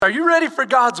Are you ready for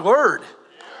God's word?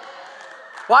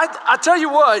 Well, I tell you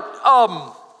what,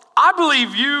 I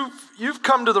believe you've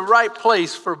come to the right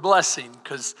place for blessing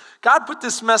because God put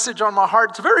this message on my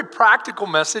heart. It's a very practical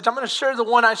message. I'm going to share the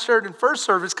one I shared in first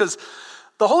service because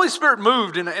the Holy Spirit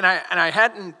moved and I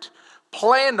hadn't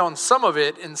planned on some of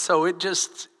it, and so it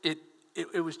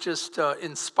was just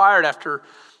inspired after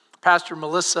Pastor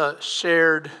Melissa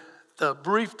shared the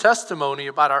brief testimony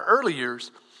about our early years.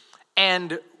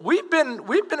 And we've been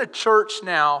a church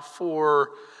now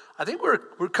for, I think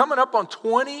we're coming up on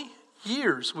 20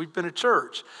 years we've been a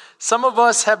church. Some of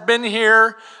us have been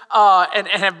here and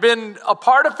have been a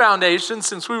part of Foundation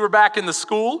since we were back in the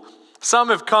school. Some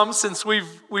have come since we've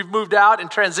moved out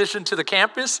and transitioned to the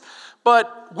campus.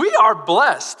 But we are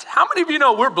blessed. How many of you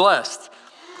know we're blessed?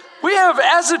 We have,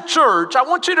 as a church, I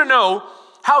want you to know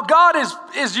how God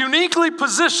is uniquely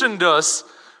positioned us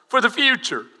for the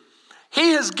future.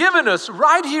 He has given us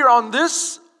right here on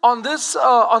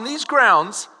these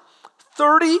grounds,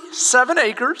 37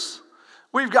 acres.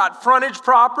 We've got frontage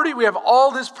property. We have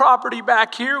all this property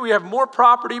back here. We have more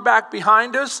property back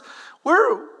behind us.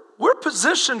 We're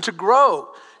positioned to grow.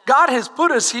 God has put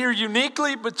us here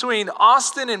uniquely between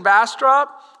Austin and Bastrop,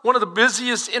 one of the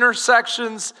busiest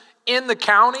intersections in the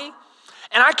county.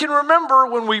 And I can remember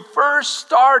when we first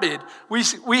started,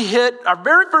 we hit, our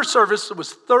very first service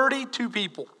was 32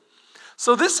 people.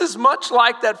 So this is much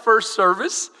like that first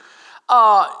service.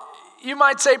 You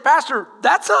might say, Pastor,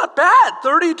 that's not bad,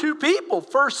 32 people,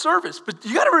 first service. But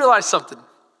you got to realize something.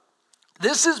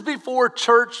 This is before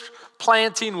church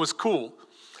planting was cool.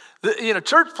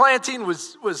 Church planting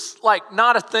was like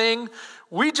not a thing.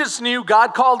 We just knew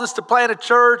God called us to plant a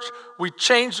church. We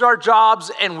changed our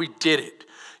jobs and we did it.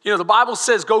 The Bible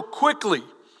says go quickly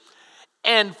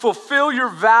and fulfill your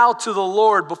vow to the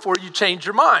Lord before you change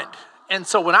your mind. And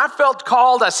so when I felt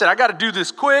called, I said, I got to do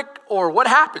this quick, or what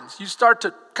happens? You start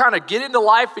to kind of get into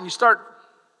life and you start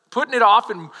putting it off,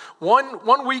 and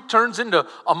one week turns into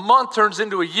a month, turns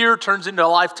into a year, turns into a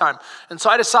lifetime. And so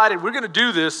I decided we're going to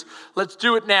do this. Let's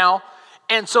do it now.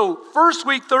 And so first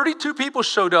week, 32 people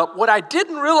showed up. What I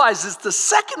didn't realize is the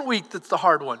second week that's the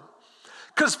hard one.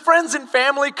 Because friends and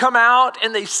family come out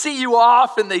and they see you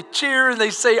off and they cheer and they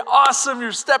say, awesome,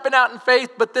 you're stepping out in faith.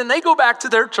 But then they go back to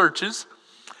their churches.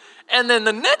 And then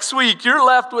the next week, you're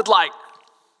left with like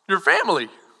your family.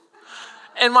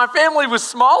 And my family was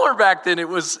smaller back then. It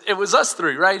was us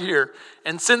three right here.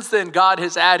 And since then, God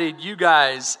has added you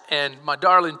guys and my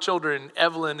darling children,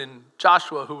 Evelyn and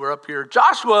Joshua, who were up here.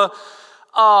 Joshua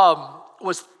had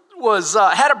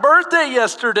a birthday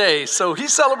yesterday, so he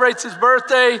celebrates his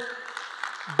birthday.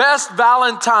 Best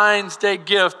Valentine's Day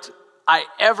gift I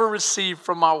ever received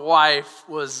from my wife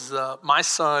was my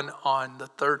son on the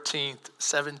 13th,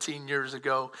 17 years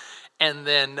ago. And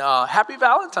then happy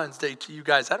Valentine's Day to you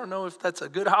guys. I don't know if that's a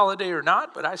good holiday or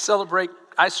not, but I celebrate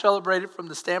it from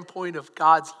the standpoint of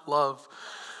God's love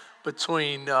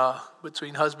between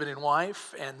husband and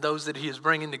wife and those that he is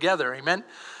bringing together. Amen.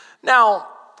 Now,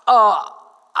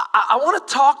 I want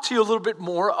to talk to you a little bit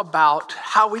more about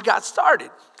how we got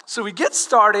started. So we get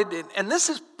started, and this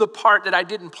is the part that I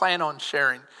didn't plan on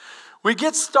sharing. We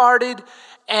get started,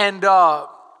 and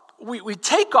we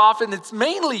take off, and it's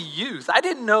mainly youth. I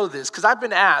didn't know this because I've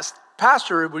been asked,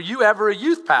 Pastor, were you ever a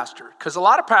youth pastor? Because a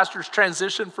lot of pastors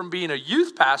transition from being a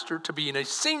youth pastor to being a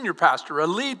senior pastor, a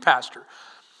lead pastor.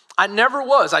 I never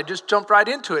was. I just jumped right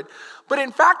into it. But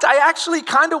in fact, I actually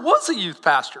kind of was a youth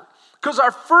pastor because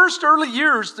our first early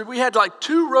years, we had like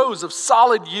 2 rows of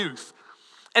solid youth.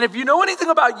 And if you know anything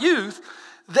about youth,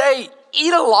 they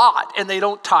eat a lot and they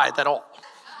don't tithe at all.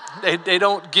 They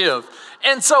don't give.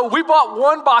 And so we bought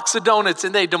 1 box of donuts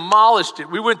and they demolished it.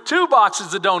 We went 2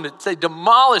 boxes of donuts, they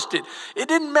demolished it. It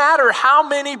didn't matter how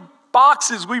many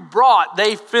boxes we brought,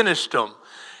 they finished them.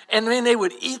 And then they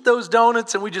would eat those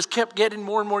donuts and we just kept getting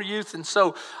more and more youth. And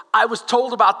so I was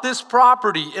told about this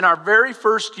property in our very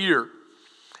first year.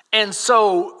 And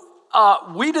so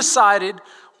we decided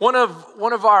one of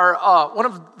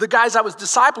the guys I was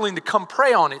discipling to come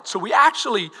pray on it. So we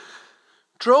actually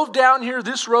drove down here.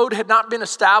 This road had not been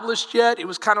established yet. It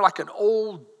was kind of like an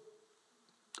old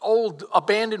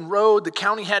abandoned road. The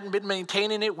county hadn't been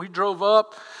maintaining it. We drove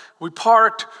up, we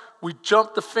parked, we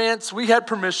jumped the fence. We had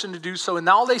permission to do so. And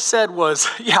all they said was,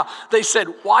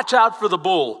 watch out for the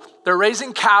bull. They're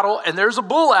raising cattle and there's a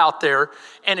bull out there.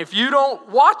 And if you don't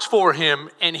watch for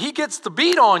him and he gets the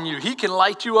beat on you, he can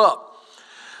light you up.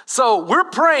 So we're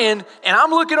praying, and I'm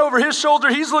looking over his shoulder.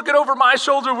 He's looking over my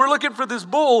shoulder. We're looking for this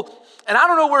bull, and I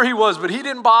don't know where he was, but he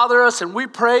didn't bother us, and we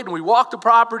prayed, and we walked the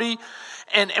property,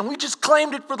 and we just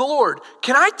claimed it for the Lord.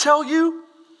 Can I tell you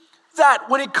that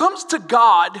when it comes to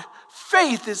God,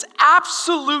 faith is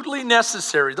absolutely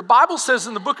necessary. The Bible says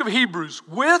in the book of Hebrews,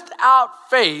 without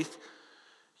faith,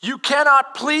 you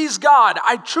cannot please God.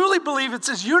 I truly believe it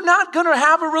says you're not going to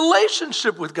have a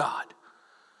relationship with God.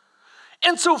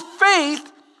 And so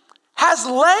faith has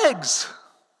legs.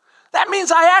 That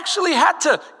means I actually had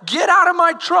to get out of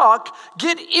my truck,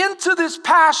 get into this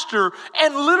pasture,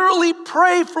 and literally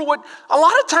pray for what, a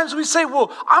lot of times we say,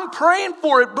 well, I'm praying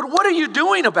for it, but what are you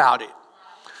doing about it?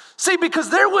 See, because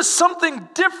there was something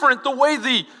different the way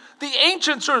the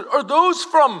ancients or those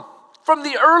from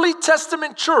the early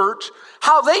Testament church,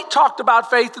 how they talked about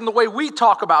faith and the way we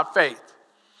talk about faith.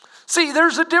 See,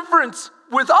 there's a difference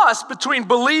with us between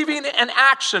believing and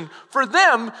action. For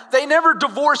them, they never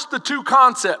divorced the two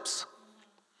concepts.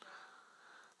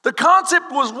 The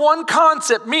concept was one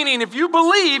concept, meaning if you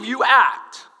believe, you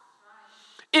act.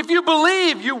 If you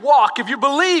believe, you walk. If you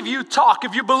believe, you talk.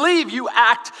 If you believe, you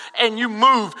act and you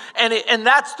move. And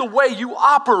that's the way you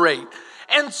operate.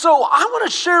 And so I want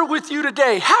to share with you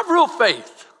today, have real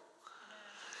faith.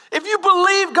 If you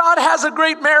believe God has a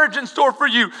great marriage in store for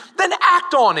you, then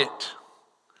act on it.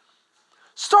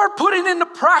 Start putting into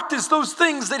practice those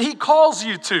things that He calls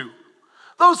you to.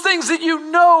 Those things that you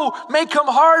know may come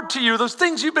hard to you. Those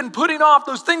things you've been putting off.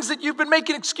 Those things that you've been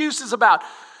making excuses about.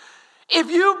 If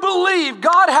you believe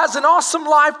God has an awesome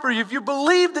life for you, if you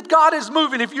believe that God is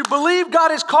moving, if you believe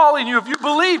God is calling you, if you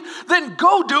believe, then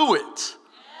go do it.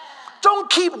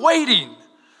 Don't keep waiting.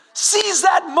 Seize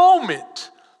that moment.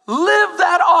 Live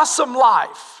that awesome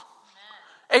life.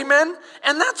 Amen?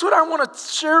 And that's what I want to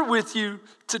share with you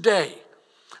today.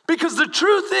 Because the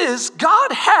truth is,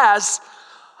 God has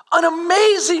an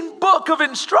amazing book of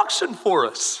instruction for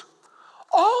us.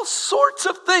 All sorts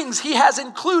of things He has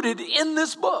included in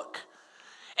this book.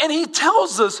 And He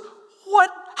tells us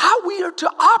how we are to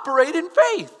operate in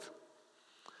faith.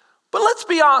 But let's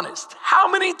be honest, how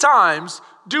many times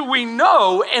do we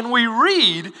know and we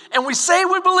read and we say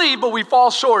we believe, but we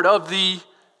fall short of the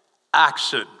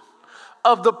action,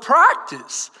 of the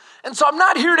practice? And so I'm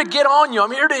not here to get on you.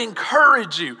 I'm here to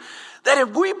encourage you that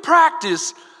if we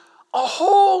practice, a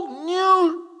whole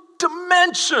new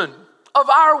dimension of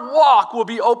our walk will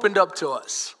be opened up to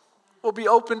us. Will be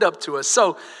opened up to us.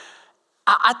 So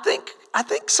I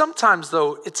think sometimes,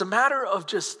 though, it's a matter of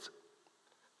just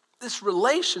this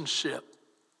relationship.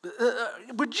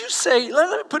 Would you say,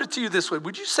 let me put it to you this way,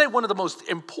 would you say one of the most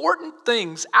important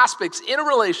aspects in a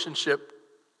relationship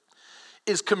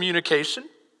is communication?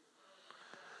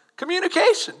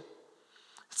 Communication.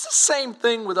 It's the same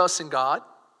thing with us and God.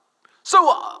 So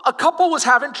a couple was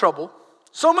having trouble,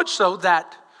 so much so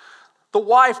that the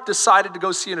wife decided to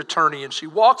go see an attorney, and she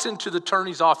walks into the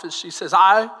attorney's office. She says,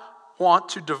 I want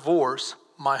to divorce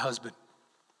my husband.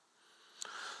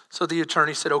 So the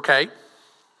attorney said, okay,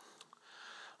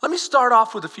 let me start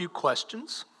off with a few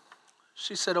questions.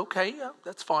 She said, okay, yeah,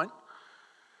 that's fine.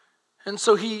 And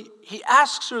so he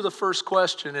asks her the first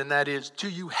question, and that is, do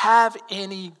you have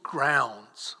any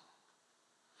grounds?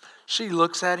 She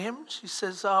looks at him. She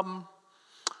says, we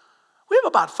have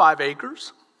about 5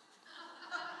 acres.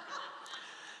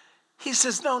 He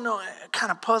says, no,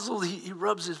 kind of puzzled. He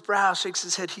rubs his brow, shakes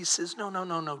his head. He says,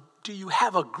 no. Do you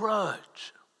have a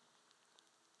grudge?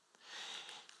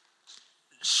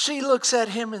 She looks at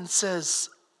him and says,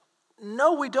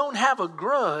 no, we don't have a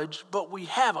grudge, but we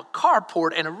have a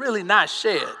carport and a really nice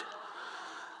shed.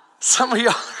 Some of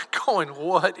y'all are going,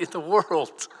 what in the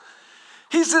world?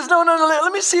 He says, no,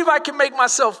 let me see if I can make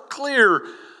myself clear.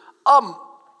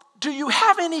 Do you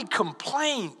have any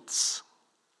complaints?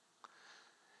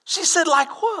 She said,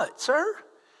 like what, sir?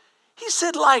 He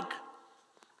said, like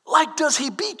does he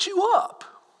beat you up?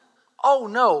 Oh,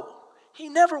 no. He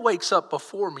never wakes up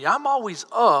before me. I'm always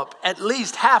up at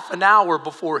least half an hour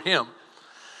before him.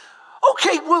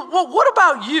 Okay, well, what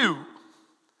about you?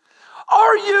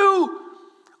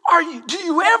 Do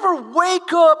you ever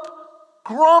wake up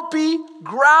grumpy,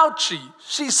 grouchy?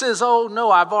 She says, oh, no,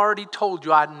 I've already told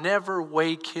you I never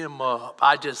wake him up.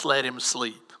 I just let him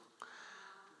sleep.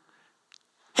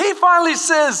 He finally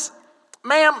says,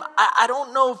 ma'am, I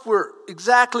don't know if we're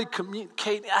exactly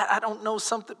communicating. I don't know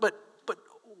something, but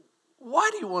why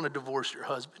do you want to divorce your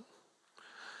husband?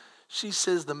 She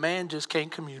says, the man just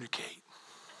can't communicate.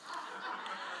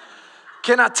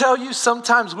 Can I tell you,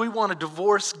 sometimes we want to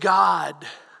divorce God.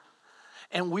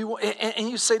 And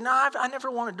you say, no, I never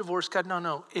want to divorce God.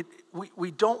 No. We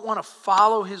don't want to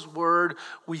follow His word.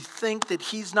 We think that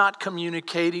He's not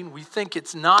communicating. We think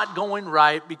it's not going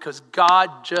right because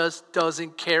God just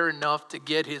doesn't care enough to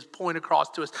get His point across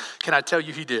to us. Can I tell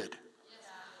you, He did?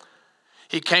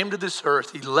 He came to this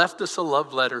earth. He left us a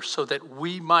love letter so that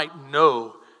we might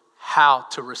know how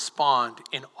to respond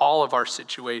in all of our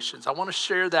situations. I want to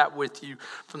share that with you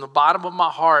from the bottom of my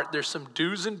heart. There's some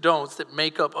do's and don'ts that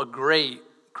make up a great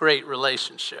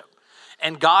relationship.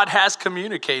 And God has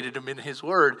communicated them in his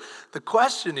word. The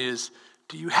question is,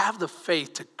 do you have the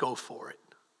faith to go for it?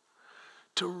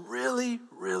 To really,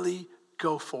 really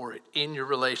go for it in your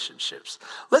relationships.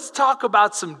 Let's talk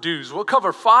about some do's. We'll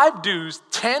cover 5 do's,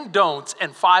 10 don'ts,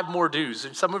 and 5 more do's.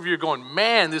 And some of you are going,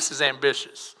 man, this is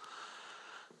ambitious.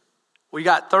 We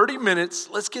got 30 minutes.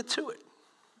 Let's get to it.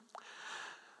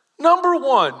 Number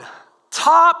 1,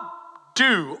 top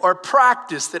do or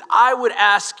practice that I would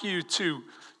ask you to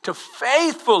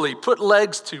faithfully put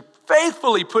legs to,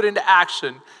 faithfully put into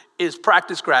action is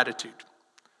practice gratitude.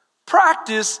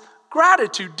 Practice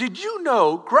gratitude. Did you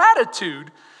know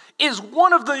gratitude is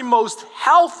one of the most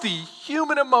healthy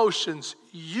human emotions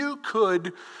you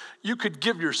could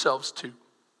give yourselves to?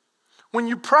 When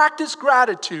you practice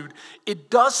gratitude, it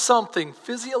does something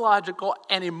physiological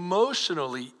and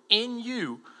emotionally in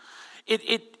you.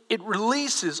 It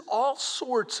releases all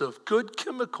sorts of good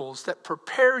chemicals that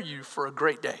prepare you for a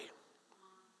great day.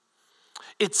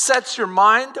 It sets your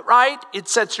mind right. It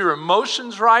sets your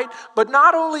emotions right. But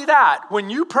not only that, when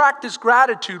you practice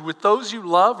gratitude with those you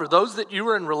love or those that you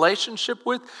are in relationship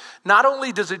with, not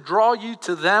only does it draw you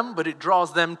to them, but it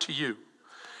draws them to you.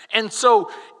 And so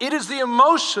it is the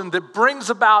emotion that brings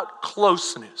about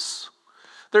closeness.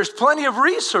 There's plenty of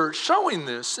research showing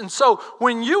this. And so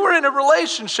when you are in a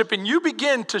relationship and you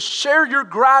begin to share your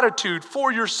gratitude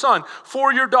for your son,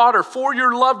 for your daughter, for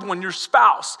your loved one, your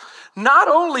spouse, not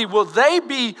only will they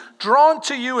be drawn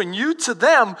to you and you to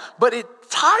them, but it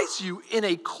ties you in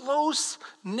a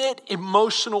close-knit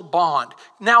emotional bond.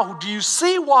 Now, do you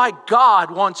see why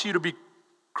God wants you to be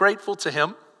grateful to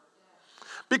him?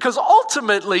 Because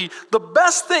ultimately, the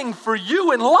best thing for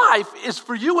you in life is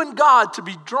for you and God to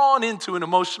be drawn into an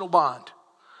emotional bond.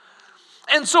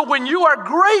 And so when you are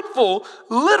grateful,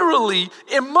 literally,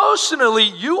 emotionally,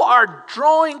 you are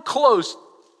drawing close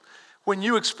when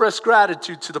you express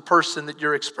gratitude to the person that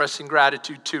you're expressing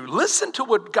gratitude to. Listen to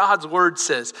what God's word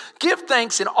says. Give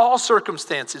thanks in all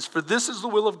circumstances, for this is the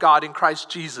will of God in Christ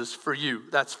Jesus for you.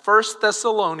 That's 1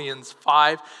 Thessalonians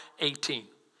 5:18.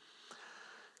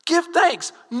 Give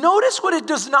thanks. Notice what it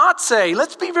does not say.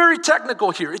 Let's be very technical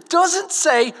here. It doesn't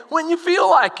say when you feel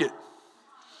like it.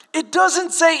 It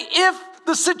doesn't say if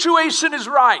the situation is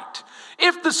right,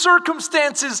 if the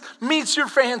circumstances meets your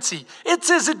fancy. It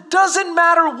says it doesn't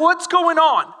matter what's going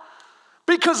on,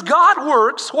 because God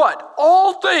works what?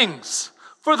 All things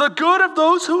for the good of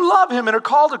those who love him and are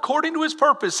called according to his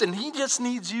purpose. And he just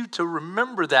needs you to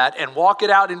remember that and walk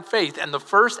it out in faith. And the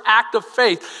first act of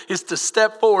faith is to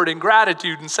step forward in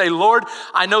gratitude and say, Lord,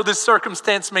 I know this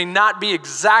circumstance may not be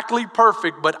exactly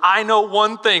perfect, but I know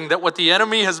one thing, that what the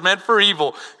enemy has meant for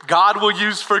evil, God will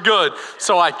use for good.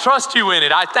 So I trust you in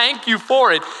it. I thank you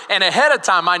for it. And ahead of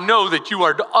time, I know that you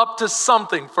are up to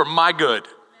something for my good.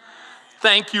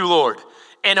 Thank you, Lord.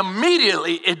 And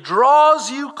immediately it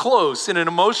draws you close in an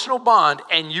emotional bond,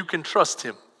 and you can trust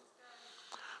him.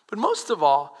 But most of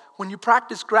all, when you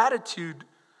practice gratitude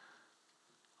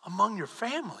among your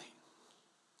family,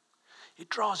 it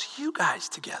draws you guys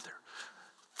together.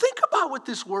 Think about what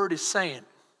this word is saying,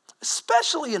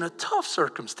 especially in a tough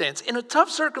circumstance. In a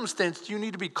tough circumstance, do you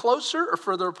need to be closer or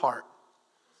further apart?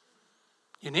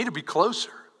 You need to be closer.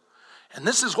 And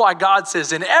this is why God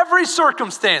says, in every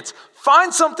circumstance,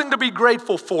 find something to be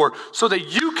grateful for so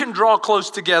that you can draw close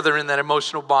together in that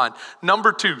emotional bond.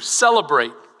 Number 2,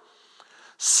 celebrate.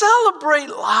 Celebrate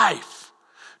life.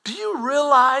 Do you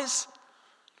realize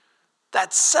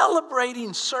that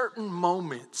celebrating certain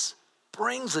moments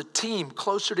brings a team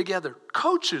closer together?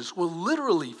 Coaches will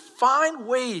literally find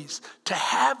ways to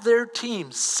have their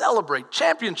teams celebrate.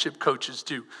 Championship coaches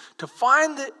do, to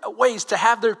find ways to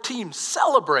have their teams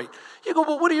celebrate. You go,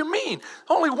 well, what do you mean?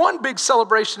 Only one big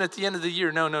celebration at the end of the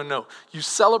year. No. You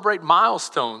celebrate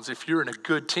milestones if you're in a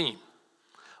good team.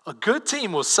 A good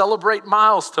team will celebrate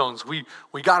milestones. We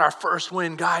got our first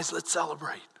win, guys, let's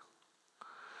celebrate.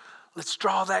 Let's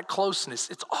draw that closeness.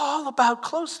 It's all about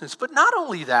closeness. But not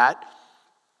only that,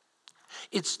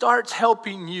 it starts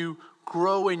helping you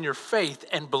grow in your faith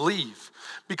and believe.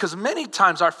 Because many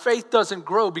times our faith doesn't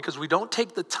grow because we don't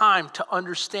take the time to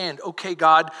understand, okay,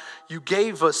 God, you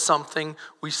gave us something,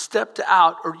 we stepped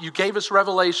out, or you gave us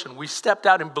revelation, we stepped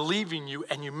out in believing you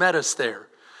and you met us there.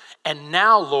 And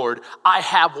now, Lord, I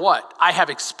have what? I have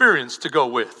experience to go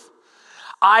with.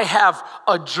 I have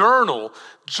a journal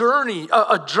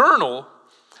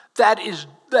that is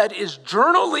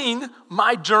journaling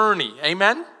my journey.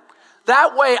 Amen?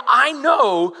 That way I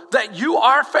know that you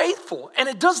are faithful. And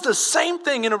it does the same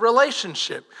thing in a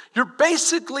relationship. You're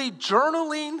basically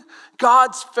journaling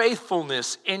God's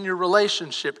faithfulness in your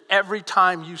relationship every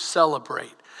time you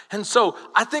celebrate. And so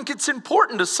I think it's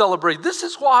important to celebrate. This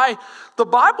is why the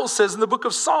Bible says in the book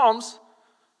of Psalms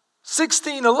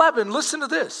 16:11, listen to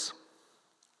this.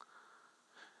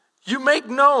 You make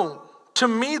known to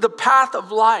me the path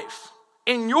of life.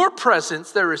 In your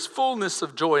presence there is fullness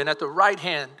of joy, and at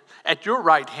your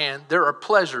right hand there are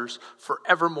pleasures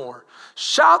forevermore.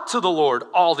 Shout to the Lord,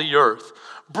 all the earth.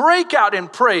 Break out in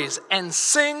praise and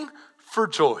sing for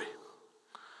joy.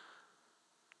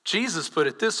 Jesus put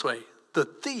it this way: the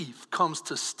thief comes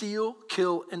to steal,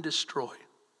 kill, and destroy.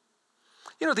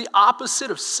 You know, the opposite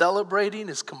of celebrating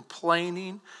is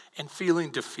complaining and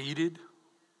feeling defeated.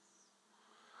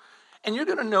 And you're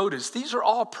going to notice these are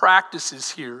all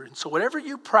practices here. And so whatever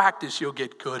you practice, you'll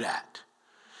get good at.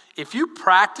 If you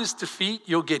practice defeat,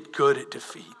 you'll get good at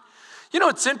defeat. You know,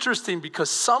 it's interesting because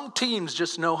some teams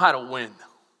just know how to win.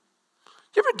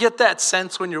 You ever get that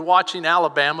sense when you're watching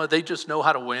Alabama, they just know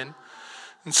how to win?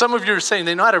 And some of you are saying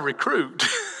they know how to recruit.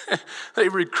 They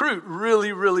recruit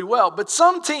really, really well. But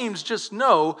some teams just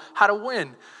know how to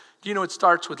win. Do you know it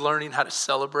starts with learning how to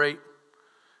celebrate?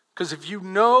 Because if you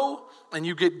know and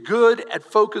you get good at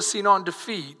focusing on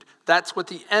defeat, that's what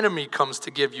the enemy comes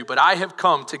to give you. But I have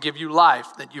come to give you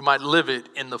life that you might live it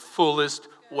in the fullest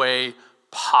way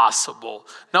possible.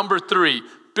 Number 3,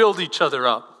 build each other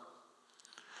up.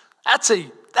 That's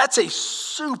a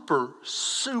super,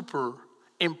 super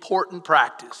important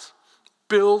practice.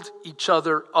 Build each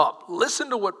other up. Listen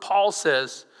to what Paul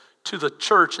says to the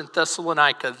church in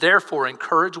Thessalonica. Therefore,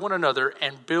 encourage one another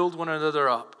and build one another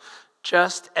up,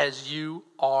 just as you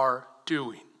are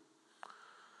doing.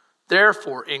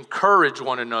 Therefore, encourage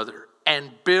one another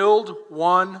and build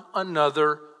one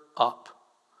another up.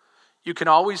 You can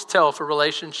always tell if a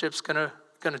relationship's gonna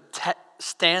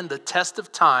stand the test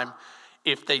of time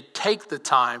if they take the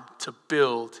time to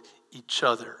build each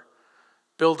other.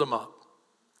 Build them up.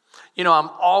 You know, I'm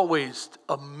always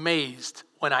amazed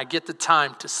when I get the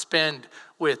time to spend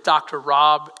with Dr.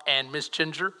 Rob and Miss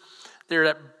Ginger. They're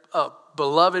that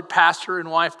beloved pastor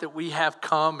and wife that we have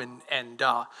come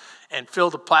and fill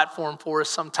the platform for us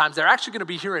sometimes. They're actually going to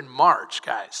be here in March,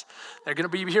 guys. They're going to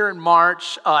be here in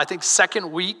March, I think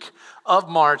second week of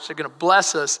March. They're going to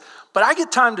bless us. But I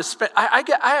get time to spend. I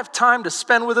have time to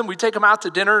spend with them. We take them out to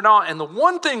dinner and all. And the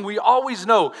one thing we always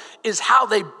know is how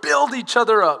they build each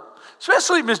other up.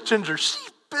 Especially Miss Ginger. She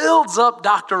builds up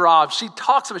Dr. Rob. She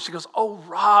talks about it. She goes, "Oh,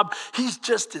 Rob, he's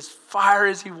just as fire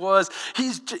as he was.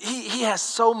 He has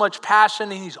so much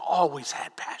passion, and he's always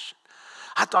had passion.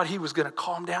 I thought he was going to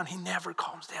calm down. He never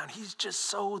calms down. He's just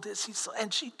so this.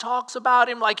 And she talks about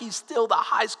him like he's still the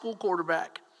high school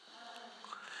quarterback.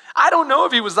 I don't know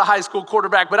if he was the high school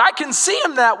quarterback, but I can see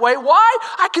him that way. Why?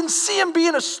 I can see him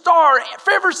being a star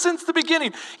ever since the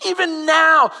beginning. Even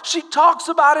now, she talks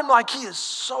about him like he is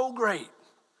so great.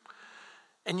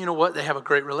 And you know what? They have a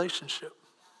great relationship.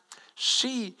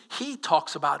 He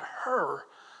talks about her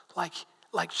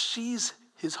like she's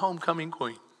his homecoming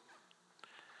queen.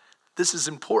 This is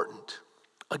important.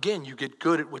 Again, you get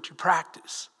good at what you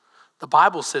practice. The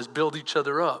Bible says build each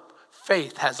other up.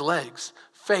 Faith has legs.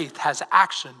 Faith has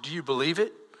action. Do you believe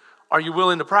it? Are you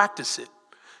willing to practice it?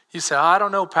 You say, I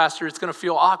don't know, Pastor, it's going to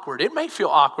feel awkward. It may feel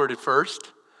awkward at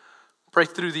first.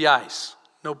 Break through the ice.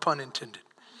 No pun intended.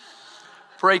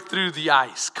 Break through the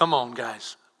ice. Come on,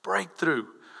 guys. Break through.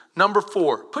 Number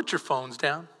 4, put your phones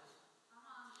down.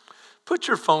 Put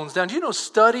your phones down. Do you know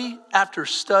study after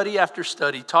study after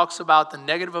study talks about the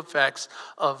negative effects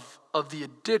of the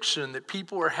addiction that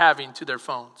people are having to their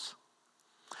phones?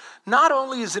 Not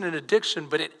only is it an addiction,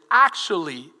 but it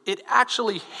actually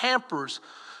hampers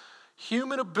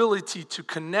human ability to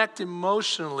connect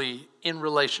emotionally in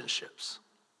relationships.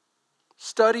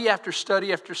 Study after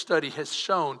study after study has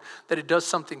shown that it does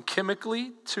something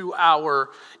chemically to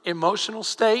our emotional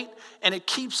state, and it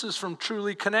keeps us from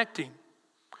truly connecting.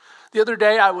 The other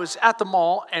day, I was at the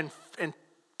mall, and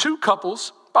 2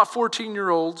 couples, about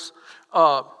 14-year-olds,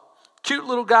 cute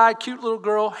little guy, cute little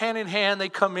girl, hand in hand, they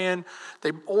come in,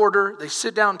 they order, they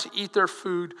sit down to eat their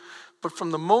food, but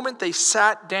from the moment they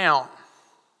sat down,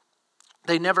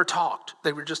 they never talked.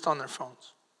 They were just on their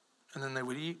phones, and then they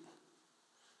would eat.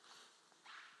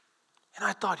 And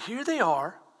I thought, here they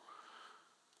are,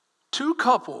 2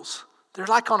 couples. They're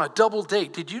like on a double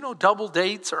date. Did you know double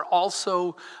dates are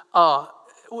also,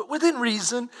 within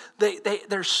reason,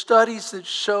 there's studies that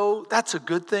show that's a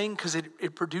good thing because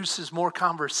it produces more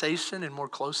conversation and more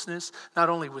closeness, not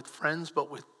only with friends, but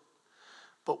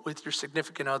but with your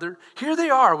significant other. Here they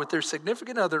are with their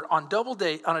significant other on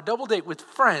a double date with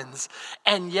friends,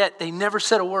 and yet they never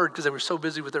said a word because they were so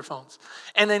busy with their phones.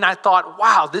 And then I thought,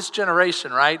 wow, this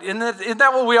generation, right? Isn't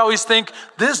that what we always think?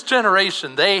 This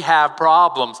generation, they have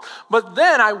problems. But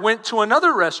then I went to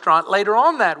another restaurant later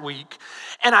on that week,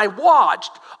 and I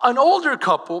watched an older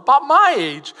couple, about my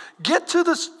age, get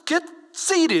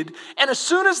seated, and as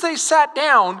soon as they sat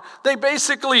down, they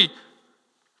basically,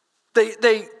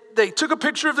 they took a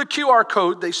picture of the QR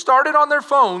code, they started on their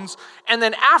phones, and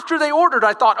then after they ordered,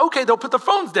 I thought, okay, they'll put their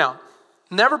phones down.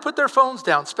 Never put their phones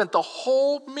down, spent the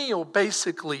whole meal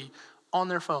basically on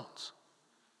their phones.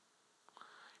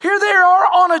 Here they are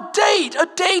on a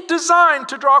date designed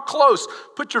to draw close.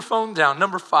 Put your phone down.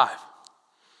 Number 5.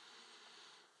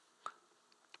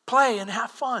 Play and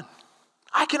have fun.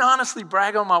 I can honestly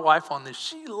brag on my wife on this.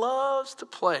 She loves to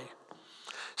play.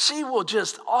 She will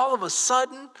just all of a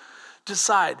sudden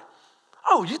decide,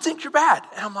 oh, you think you're bad?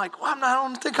 And I'm like, well, I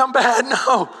don't think I'm bad,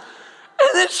 no. And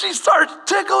then she starts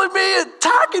tickling me and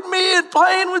attacking me and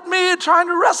playing with me and trying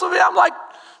to wrestle me. I'm like,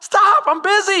 stop, I'm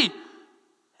busy.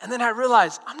 And then I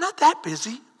realized, I'm not that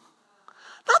busy.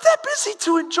 Not that busy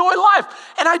to enjoy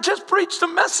life. And I just preached a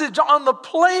message on the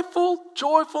playful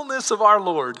joyfulness of our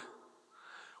Lord,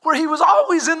 where he was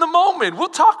always in the moment. We'll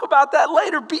talk about that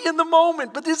later, be in the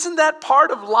moment. But isn't that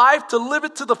part of life, to live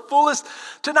it to the fullest,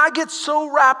 to not get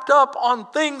so wrapped up on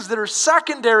things that are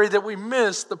secondary that we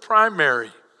miss the primary?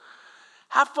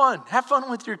 Have fun. Have fun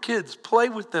with your kids. Play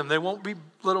with them. They won't be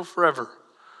little forever.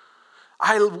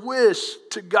 I wish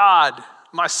to God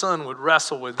my son would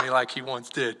wrestle with me like he once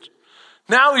did.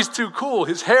 Now he's too cool.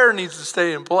 His hair needs to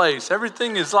stay in place.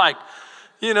 Everything is like,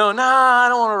 nah, I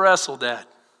don't want to wrestle, Dad.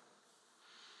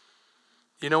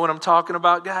 You know what I'm talking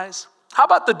about, guys? How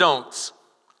about the don'ts?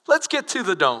 Let's get to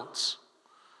the don'ts.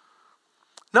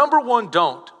 Number 1,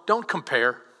 don't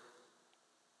compare.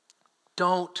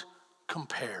 Don't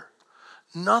compare.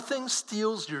 Nothing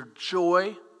steals your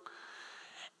joy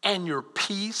and your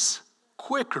peace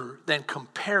quicker than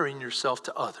comparing yourself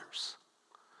to others.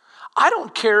 I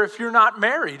don't care if you're not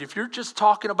married. If you're just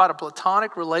talking about a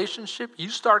platonic relationship, you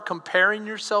start comparing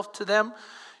yourself to them,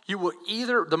 you will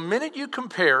either, the minute you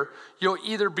compare, you'll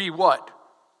either be what?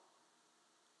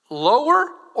 Lower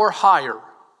or higher.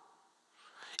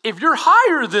 If you're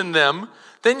higher than them,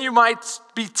 then you might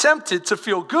be tempted to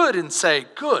feel good and say,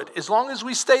 good, as long as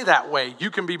we stay that way,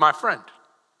 you can be my friend.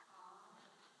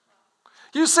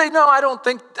 You say, no, I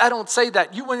don't say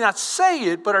that. You will not say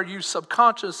it, but are you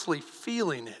subconsciously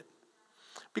feeling it?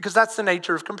 Because that's the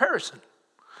nature of comparison.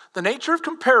 The nature of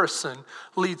comparison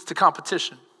leads to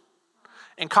competition.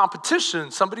 In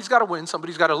competition, somebody's got to win,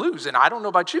 somebody's got to lose. And I don't know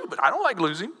about you, but I don't like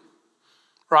losing,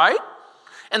 right?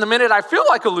 And the minute I feel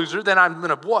like a loser, then I'm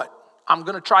going to what? I'm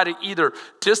going to try to either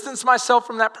distance myself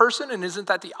from that person, and isn't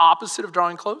that the opposite of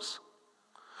drawing close?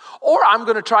 Or I'm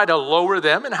going to try to lower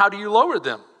them, and how do you lower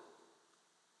them?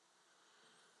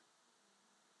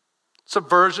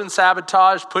 Subversion,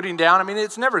 sabotage, putting down.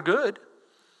 It's never good.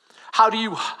 How do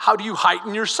you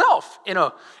heighten yourself in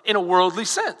a worldly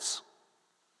sense?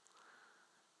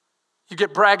 You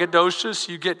get braggadocious,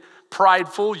 you get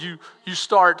prideful, you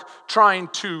start trying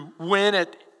to win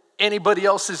at anybody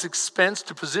else's expense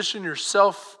to position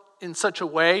yourself in such a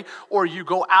way, or you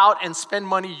go out and spend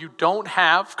money you don't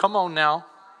have, come on now,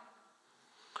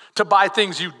 to buy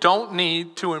things you don't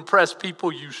need to impress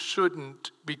people you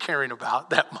shouldn't be caring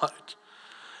about that much.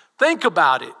 Think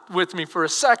about it with me for a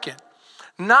second.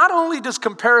 Not only does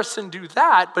comparison do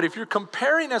that, but if you're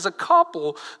comparing as a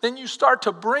couple, then you start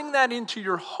to bring that into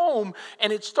your home,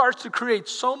 and it starts to create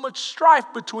so much strife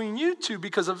between you two,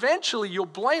 because eventually you'll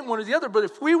blame one or the other. But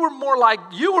if we were more like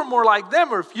you were more like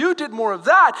them, or if you did more of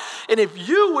that, and if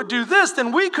you would do this,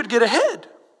 then we could get ahead.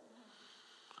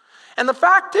 And the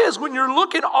fact is, when you're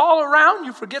looking all around,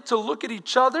 you forget to look at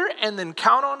each other and then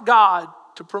count on God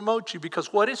to promote you,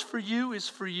 because what is for you is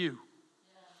for you.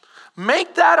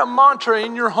 Make that a mantra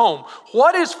in your home.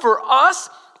 What is for us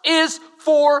is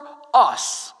for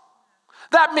us.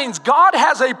 That means God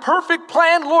has a perfect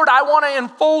plan. Lord, I want to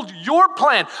unfold your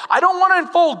plan. I don't want to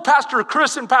unfold Pastor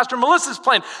Chris and Pastor Melissa's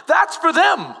plan. That's for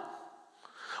them.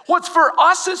 What's for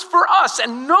us is for us,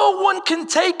 and no one can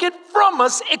take it from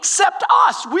us except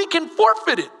us. We can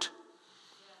forfeit it.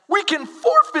 We can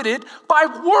forfeit it by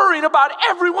worrying about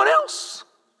everyone else.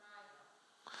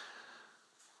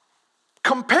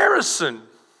 Comparison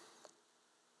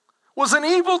was an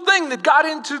evil thing that got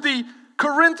into the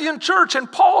Corinthian church,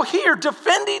 and Paul here,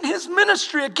 defending his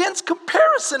ministry against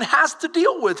comparison, has to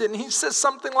deal with it. And he says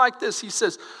something like this. He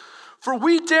says, "For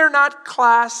we dare not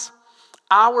class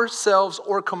ourselves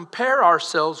or compare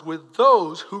ourselves with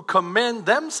those who commend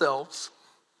themselves.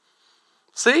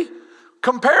 See?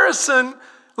 Comparison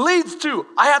leads to,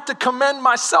 I have to commend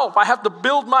myself. I have to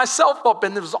build myself up.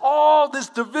 And there's all this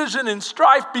division and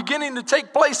strife beginning to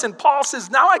take place. And Paul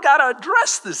says, now I got to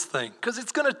address this thing because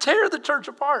it's going to tear the church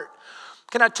apart.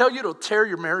 Can I tell you, it'll tear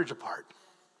your marriage apart.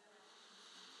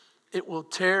 It will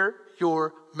tear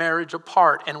your marriage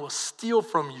apart and will steal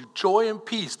from you joy and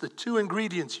peace, the two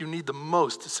ingredients you need the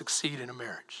most to succeed in a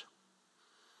marriage.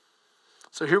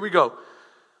 So here we go.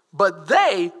 But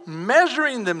they,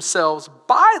 measuring themselves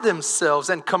by themselves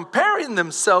and comparing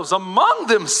themselves among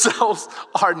themselves,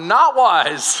 are not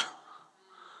wise.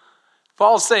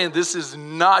 Paul's saying this is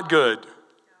not good.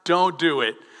 Don't do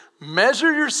it.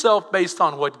 Measure yourself based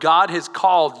on what God has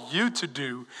called you to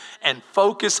do and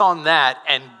focus on that,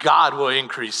 and God will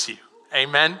increase you.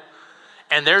 Amen?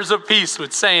 And there's a peace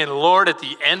with saying, Lord, at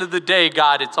the end of the day,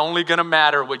 God, it's only going to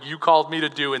matter what you called me to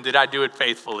do, and did I do it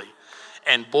faithfully?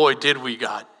 And boy, did we,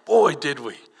 God. Boy, did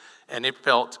we. And it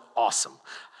felt awesome.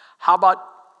 How about,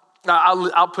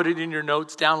 I'll put it in your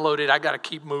notes, download it. I got to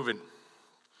keep moving.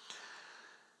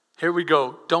 Here we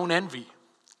go. Don't envy.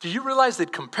 Do you realize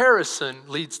that comparison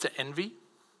leads to envy?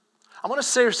 I want to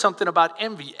say something about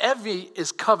envy. Envy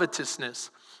is covetousness.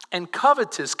 And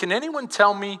covetous, can anyone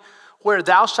tell me where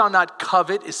thou shalt not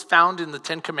covet is found in the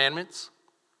 10 Commandments?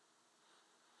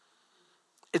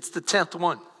 It's the 10th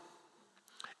one.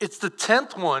 It's the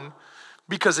 10th one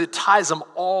because it ties them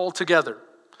all together.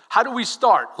 How do we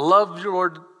start? Love your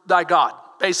Lord thy God,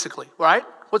 basically, right?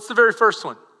 What's the very first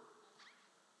one?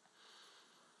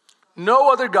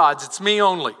 No other gods, it's me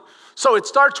only. So it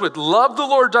starts with love the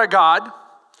Lord thy God.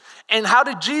 And how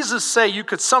did Jesus say you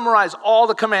could summarize all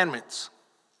the commandments?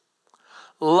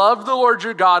 Love the Lord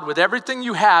your God with everything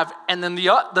you have. And then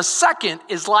the second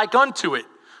is like unto it.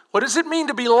 What does it mean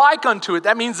to be like unto it?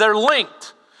 That means they're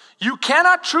linked. You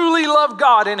cannot truly love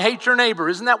God and hate your neighbor.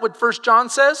 Isn't that what 1 John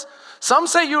says? Some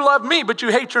say you love me, but you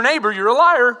hate your neighbor. You're a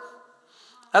liar.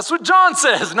 That's what John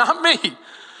says, not me.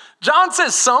 John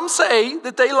says some say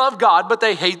that they love God, but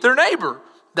they hate their neighbor.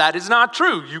 That is not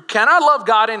true. You cannot love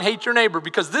God and hate your neighbor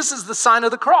because this is the sign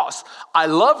of the cross. I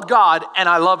love God and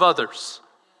I love others.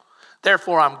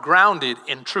 Therefore, I'm grounded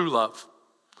in true love.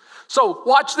 So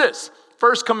watch this.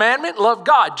 First commandment, love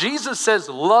God. Jesus says,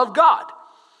 love God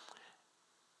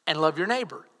and love your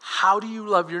neighbor. How do you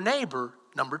love your neighbor?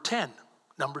 Number 10,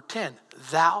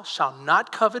 thou shalt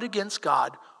not covet against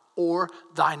God or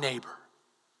thy neighbor.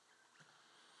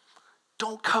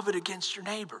 Don't covet against your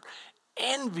neighbor.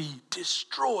 Envy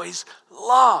destroys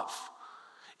love.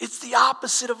 It's the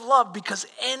opposite of love because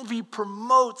envy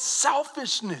promotes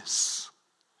selfishness.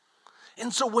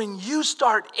 And so when you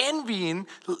start envying,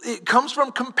 it comes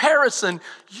from comparison,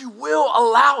 you will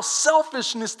allow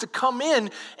selfishness to come in,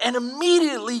 and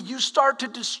immediately you start to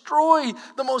destroy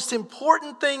the most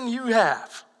important thing you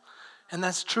have. And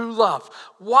that's true love.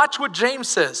 Watch what James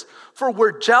says. For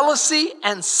where jealousy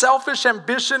and selfish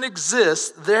ambition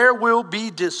exist, there will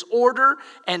be disorder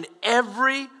and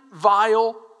every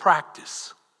vile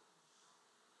practice.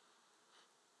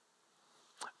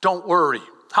 Don't worry.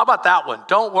 How about that one?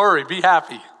 Don't worry, be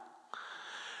happy.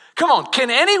 Come on, can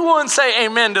anyone say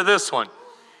amen to this one?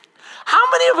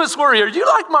 How many of us worry? Are you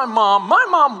like my mom? My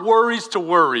mom worries to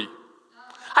worry.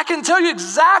 I can tell you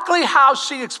exactly how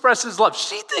she expresses love.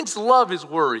 She thinks love is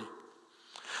worry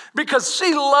because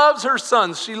she loves her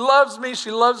sons. She loves me.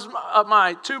 She loves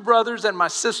my 2 brothers and my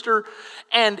sister.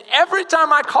 And every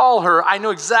time I call her, I know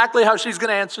exactly how she's going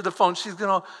to answer the phone. She's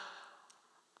going to,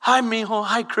 hi, mijo.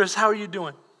 Hi, Chris. How are you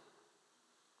doing?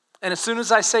 And as soon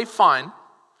as I say fine,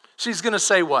 she's going to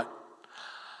say what?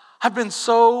 I've been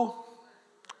so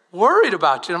worried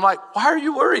about you. And I'm like, why are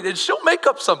you worried? And she'll make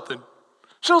up something.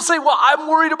 She'll say, well, I'm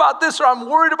worried about this, or I'm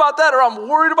worried about that, or I'm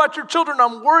worried about your children,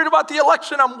 I'm worried about the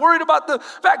election, I'm worried about the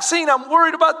vaccine, I'm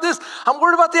worried about this, I'm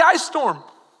worried about the ice storm.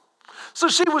 So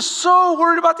she was so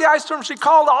worried about the ice storm, she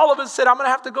called all of us and said, I'm going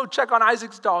to have to go check on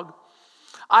Isaac's dog.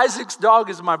 Isaac's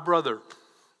dog is my brother.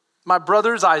 My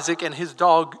brother is Isaac, and his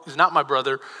dog is not my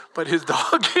brother, but his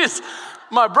dog is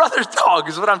my brother's dog,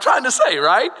 is what I'm trying to say,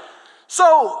 right?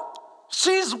 So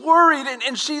she's worried,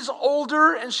 and she's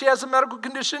older, and she has a medical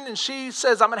condition, and she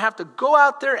says, I'm going to have to go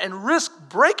out there and risk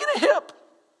breaking a hip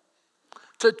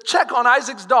to check on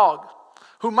Isaac's dog,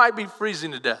 who might be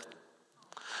freezing to death.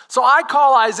 So I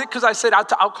call Isaac, because I said,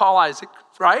 I'll call Isaac,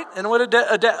 right? And what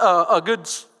a good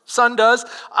son does,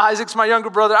 Isaac's my younger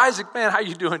brother. Isaac, man, how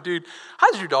you doing, dude?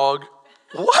 How's your dog?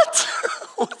 What?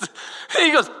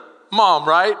 He goes, Mom,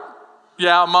 right?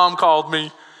 Yeah, Mom called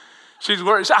me. She's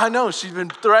worried. I know, she's been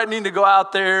threatening to go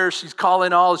out there. She called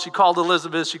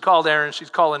Elizabeth, she called Aaron, she's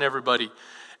calling everybody.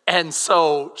 And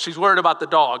so she's worried about the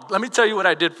dog. Let me tell you what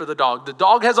I did for the dog. The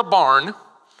dog has a barn.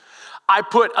 I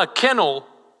put a kennel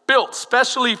built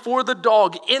specially for the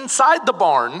dog inside the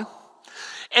barn.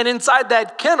 And inside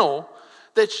that kennel,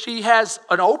 that she has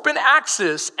an open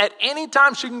access at any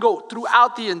time. She can go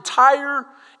throughout the entire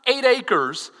 8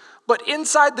 acres. But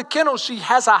inside the kennel, she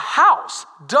has a house,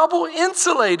 double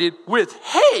insulated with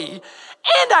hay,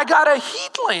 and I got a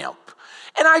heat lamp.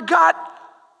 And I got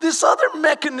this other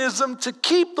mechanism to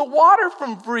keep the water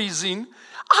from freezing.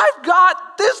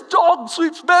 This dog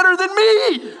sleeps better than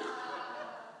me.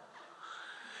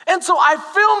 And so I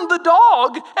filmed the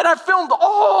dog, and I filmed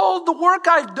all the work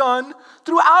I've done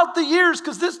throughout the years,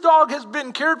 because this dog has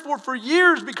been cared for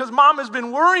years, because mom has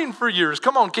been worrying for years.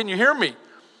 Come on, can you hear me?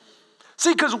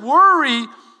 See, because worry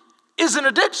is an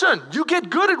addiction. You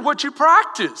get good at what you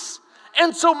practice.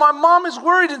 And so my mom is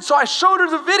worried, and so I showed her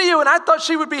the video, and I thought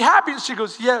she would be happy. And she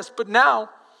goes, yes, but now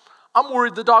I'm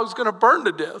worried the dog's going to burn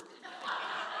to death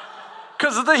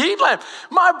because of the heat lamp.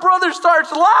 My brother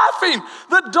starts laughing.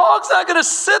 The dog's not going to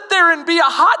sit there and be a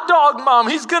hot dog mom.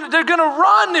 They're going to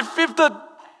run if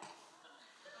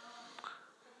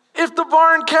the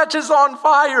barn catches on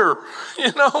fire,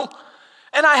 you know.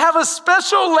 And I have a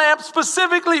special lamp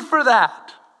specifically for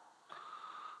that.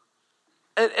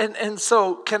 And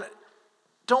so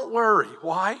don't worry.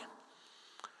 Why?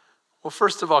 Well,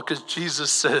 first of all, because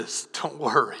Jesus says, don't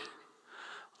worry.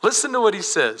 Listen to what he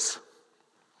says.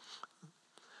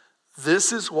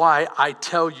 This is why I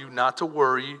tell you not to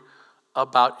worry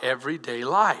about everyday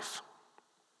life.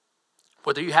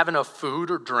 Whether you have enough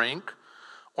food or drink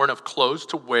or enough clothes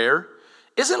to wear,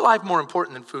 isn't life more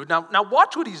important than food? Now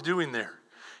watch what he's doing there.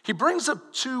 He brings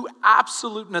up 2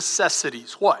 absolute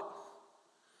necessities. What?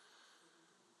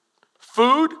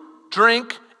 Food,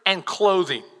 drink, and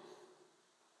clothing.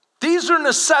 These are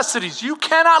necessities. You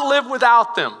cannot live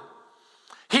without them.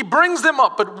 He brings them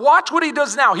up, but watch what he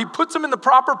does now. He puts them in the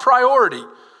proper priority,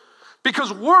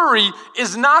 because worry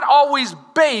is not always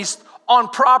based on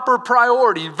proper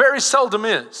priority. It very seldom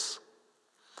is.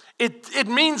 It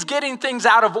means getting things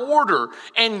out of order.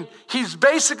 And he's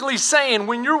basically saying,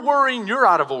 when you're worrying, you're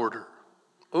out of order.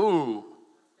 Ooh,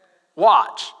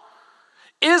 watch.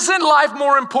 Isn't life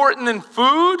more important than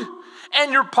food?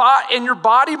 And your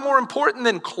body more important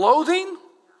than clothing?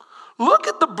 Look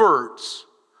at the birds.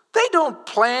 They don't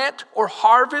plant or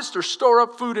harvest or store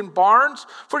up food in barns,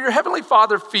 for your heavenly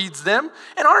Father feeds them.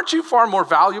 And aren't you far more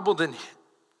valuable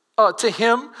to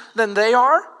him than they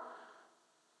are?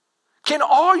 Can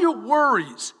all your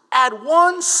worries add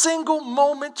one single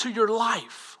moment to your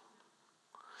life?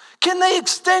 Can they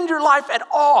extend your life at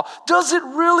all? Does it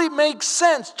really make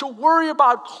sense to worry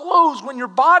about clothes when your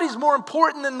body's more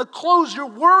important than the clothes you're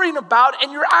worrying about,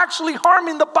 and you're actually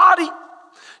harming the body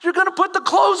you're going to put the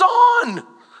clothes on?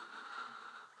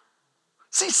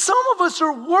 See, some of us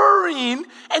are worrying,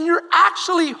 and you're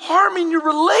actually harming your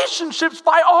relationships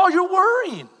by all your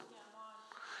worrying.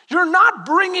 You're not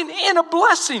bringing in a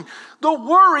blessing. The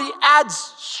worry adds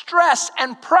stress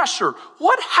and pressure.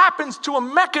 What happens to a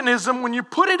mechanism when you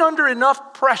put it under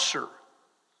enough pressure?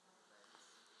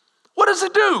 What does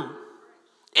it do?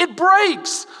 It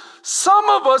breaks. Some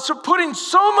of us are putting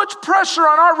so much pressure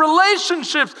on our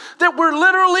relationships that we're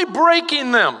literally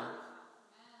breaking them.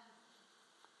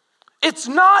 It's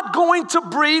not going to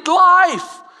breed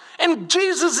life. And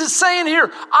Jesus is saying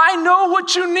here, I know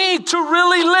what you need to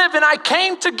really live, and I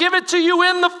came to give it to you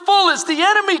in the fullest. The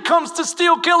enemy comes to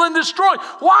steal, kill, and destroy.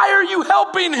 Why are you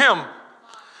helping him?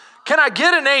 Can I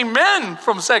get an amen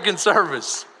from second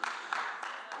service?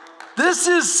 This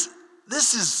is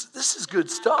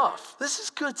good stuff. This is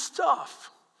good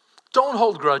stuff. Don't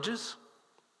hold grudges.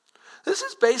 This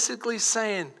is basically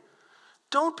saying,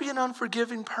 don't be an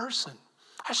unforgiving person.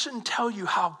 I shouldn't tell you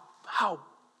how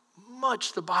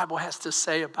much the Bible has to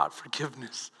say about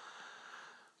forgiveness.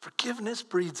 Forgiveness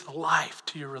breeds life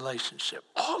to your relationship.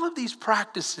 All of these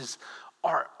practices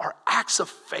are acts of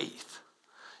faith.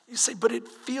 You say, but it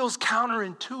feels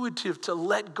counterintuitive to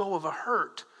let go of a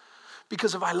hurt.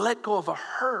 Because if I let go of a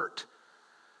hurt,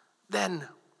 then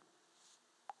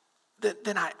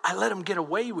I let them get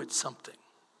away with something.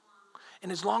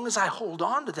 And as long as I hold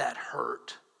on to that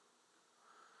hurt,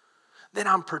 then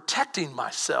I'm protecting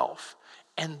myself,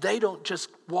 and they don't just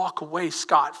walk away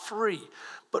scot-free.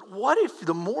 But what if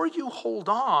the more you hold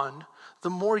on, the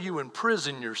more you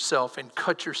imprison yourself and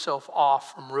cut yourself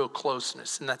off from real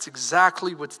closeness? And that's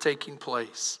exactly what's taking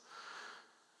place.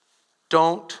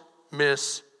 Don't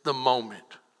miss the moment.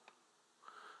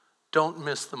 Don't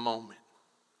miss the moment.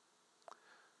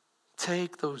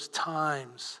 take those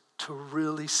times to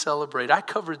really celebrate. I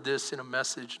covered this in a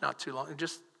message not too long,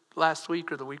 just last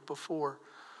week or the week before.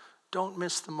 Don't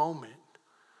miss the moment.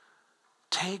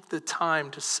 Take the time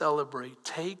to celebrate.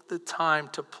 Take the time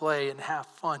to play and have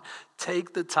fun.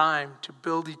 Take the time to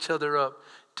build each other up.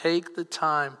 Take the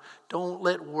time. Don't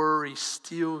let worry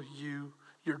steal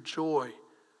your joy.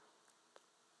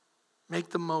 Make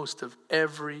the most of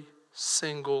every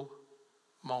single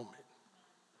moment.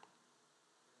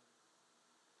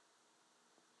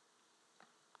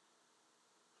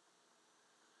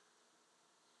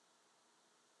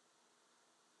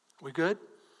 We good?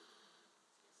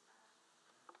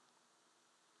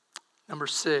 Number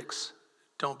 6,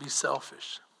 don't be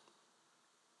selfish.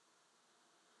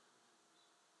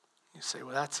 You say,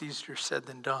 well, that's easier said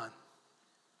than done.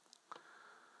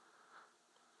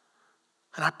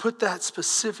 And I put that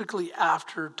specifically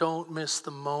after don't miss the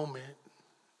moment,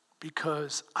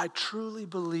 because I truly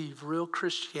believe real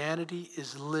Christianity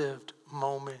is lived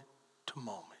moment to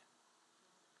moment.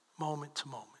 Moment to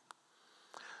moment.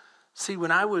 See,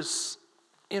 when I was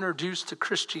introduced to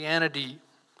Christianity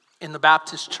in the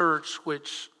Baptist church,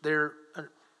 which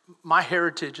my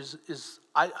heritage is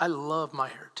I love my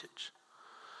heritage.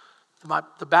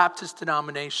 The Baptist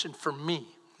denomination for me,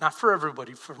 not for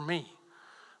everybody, for me,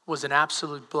 was an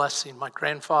absolute blessing. My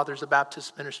grandfather's a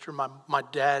Baptist minister. My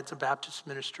dad's a Baptist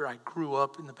minister. I grew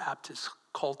up in the Baptist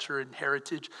culture and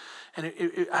heritage. And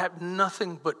I have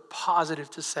nothing but positive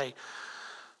to say.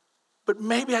 But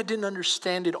maybe I didn't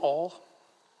understand it all.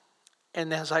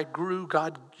 And as I grew,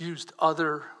 God used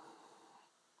other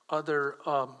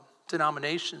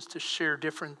denominations to share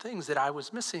different things that I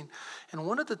was missing. And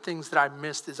one of the things that I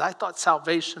missed is I thought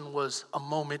salvation was a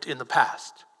moment in the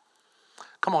past.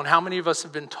 Come on, how many of us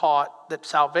have been taught that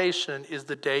salvation is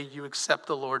the day you accept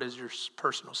the Lord as your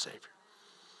personal Savior?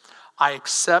 I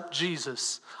accept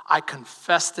Jesus. I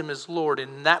confessed him as Lord.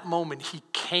 And in that moment, he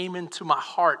came into my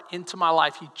heart, into my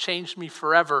life. He changed me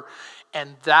forever.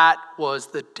 And that was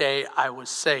the day I was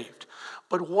saved.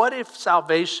 But what if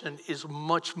salvation is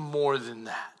much more than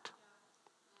that?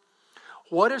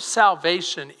 What if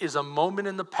salvation is a moment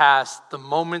in the past, the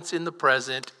moments in the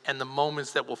present, and the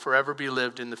moments that will forever be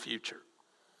lived in the future?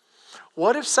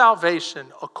 What if salvation,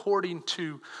 according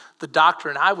to the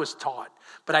doctrine I was taught,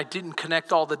 but I didn't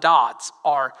connect all the dots,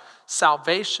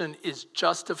 salvation is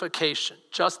justification.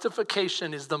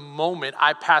 Justification is the moment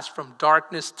I passed from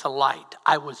darkness to light.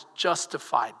 I was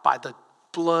justified by the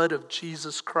blood of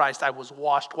Jesus Christ. I was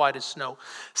washed white as snow.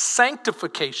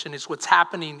 Sanctification is what's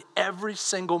happening every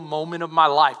single moment of my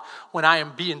life when I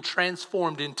am being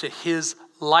transformed into his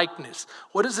likeness.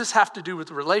 What does this have to do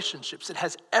with relationships? It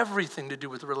has everything to do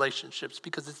with relationships,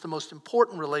 because it's the most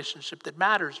important relationship that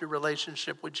matters, your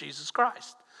relationship with Jesus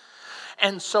Christ.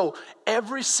 And so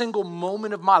every single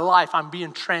moment of my life, I'm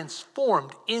being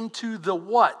transformed into the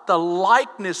what? The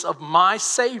likeness of my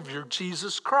Savior,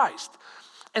 Jesus Christ.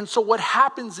 And so what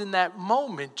happens in that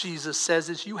moment, Jesus says,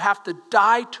 is you have to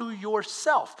die to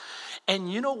yourself.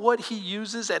 And you know what he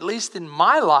uses, at least in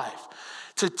my life,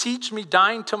 to teach me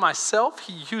dying to myself?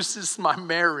 He uses my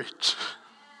marriage.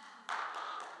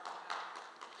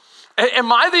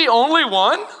 Am I the only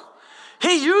one?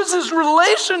 He uses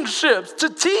relationships to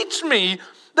teach me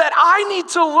that I need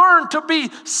to learn to be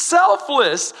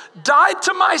selfless, die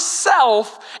to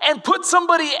myself, and put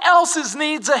somebody else's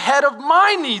needs ahead of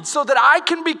my needs so that I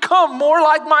can become more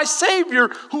like my Savior,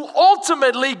 who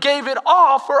ultimately gave it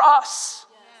all for us.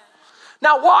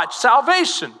 Now watch,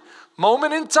 salvation,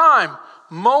 moment in time,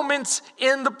 moments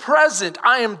in the present.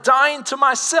 I am dying to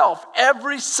myself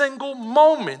every single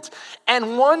moment.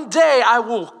 And one day I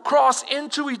will cross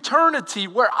into eternity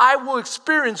where I will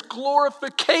experience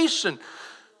glorification.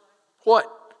 What?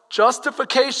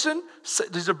 Justification?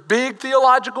 These are big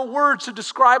theological words to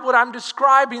describe what I'm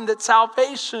describing, that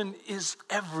salvation is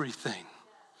everything.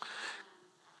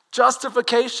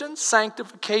 Justification,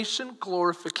 sanctification,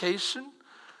 glorification.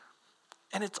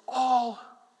 And it's all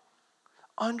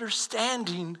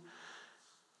understanding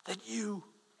that you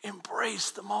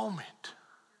embrace the moment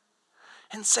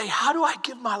and say, how do I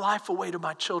give my life away to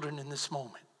my children in this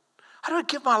moment? How do I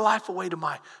give my life away to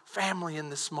my family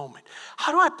in this moment?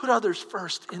 How do I put others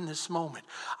first in this moment?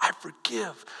 I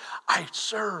forgive, I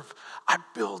serve, I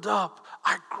build up,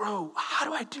 I grow. How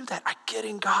do I do that? I get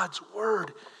in God's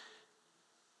word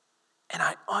and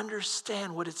I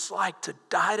understand what it's like to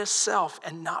die to self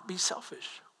and not be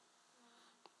selfish.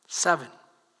 7,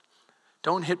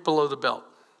 don't hit below the belt.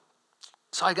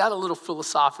 So I got a little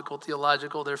philosophical,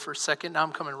 theological there for a second. Now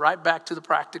I'm coming right back to the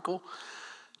practical.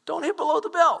 Don't hit below the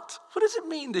belt. What does it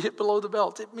mean to hit below the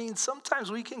belt? It means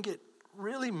sometimes we can get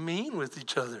really mean with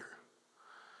each other.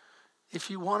 If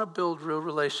you want to build real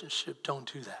relationship,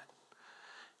 don't do that.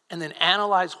 And then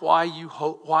analyze why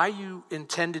you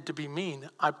intended to be mean.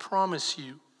 I promise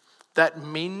you that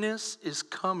meanness is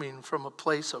coming from a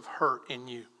place of hurt in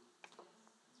you.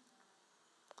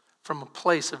 From a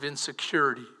place of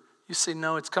insecurity. You say,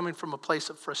 no, it's coming from a place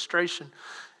of frustration.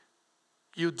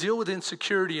 You deal with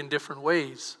insecurity in different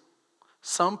ways.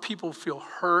 Some people feel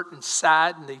hurt and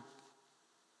sad, and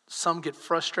some get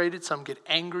frustrated, some get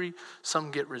angry, some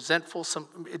get resentful,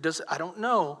 I don't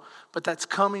know, but that's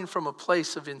coming from a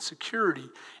place of insecurity.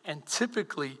 And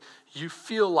typically, you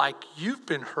feel like you've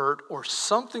been hurt or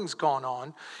something's gone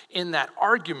on in that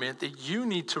argument that you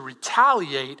need to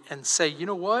retaliate and say, you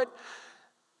know what?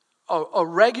 A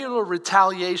regular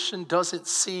retaliation doesn't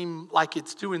seem like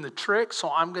it's doing the trick, so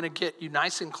I'm going to get you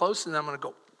nice and close, and I'm going to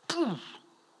go, boom,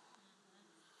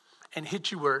 and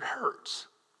hit you where it hurts.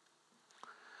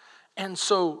 And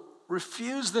so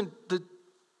refuse the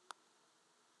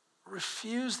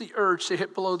urge to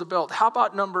hit below the belt. How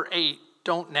about number 8?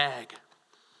 Don't nag.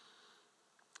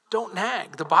 Don't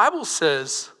nag. The Bible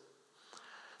says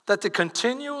that the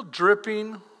continual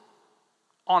dripping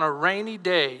on a rainy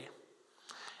day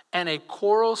and a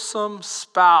quarrelsome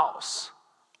spouse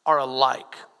are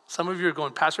alike. Some of you are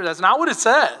going, Pastor, that's not what it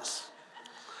says.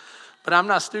 But I'm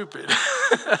not stupid.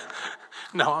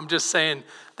 No, I'm just saying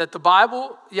that the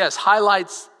Bible, yes,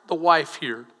 highlights the wife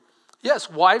here. Yes,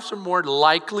 wives are more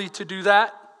likely to do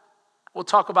that. We'll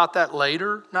talk about that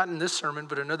later, not in this sermon,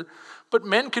 but another. But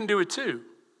men can do it too.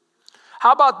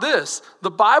 How about this?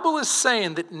 The Bible is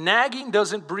saying that nagging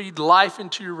doesn't breathe life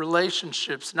into your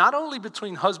relationships, not only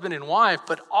between husband and wife,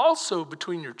 but also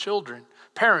between your children.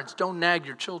 Parents, don't nag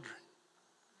your children.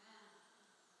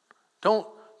 Don't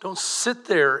sit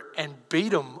there and beat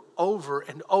them over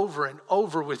and over and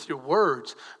over with your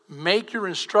words. Make your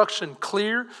instruction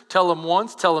clear. Tell them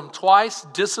once, tell them twice.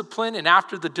 Discipline, and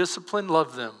after the discipline,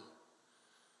 love them.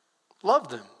 Love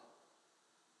them.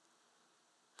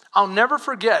 I'll never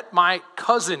forget, my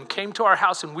cousin came to our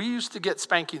house, and we used to get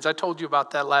spankings. I told you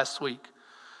about that last week.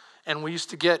 And we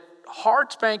used to get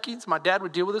hard spankings. My dad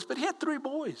would deal with us, but he had 3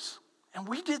 boys. And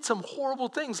we did some horrible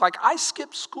things. Like I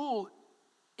skipped school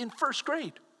in first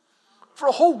grade for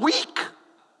a whole week.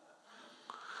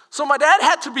 So my dad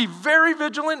had to be very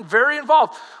vigilant, very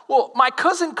involved. Well, my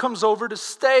cousin comes over to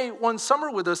stay one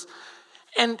summer with us,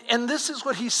 and this is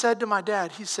what he said to my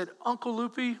dad. He said, Uncle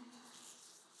Loopy,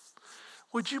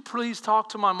 would you please talk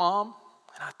to my mom?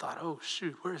 And I thought, oh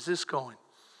shoot, where is this going?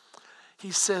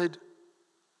 He said,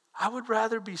 I would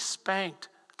rather be spanked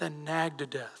than nagged to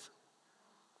death.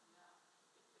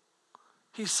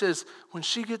 He says, when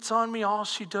she gets on me, all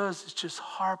she does is just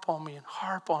harp on me and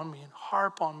harp on me and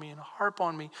harp on me and harp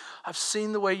on me. I've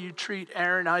seen the way you treat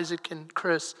Aaron, Isaac, and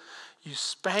Chris. You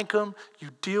spank them,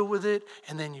 you deal with it,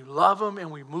 and then you love them, and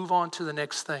we move on to the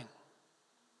next thing.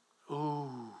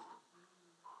 Ooh.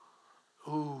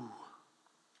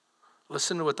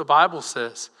 Listen to what the Bible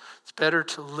says. It's better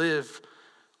to live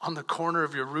on the corner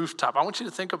of your rooftop. I want you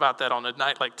to think about that on a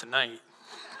night like tonight.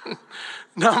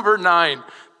 Number 9,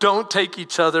 don't take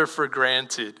each other for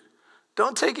granted.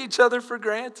 Don't take each other for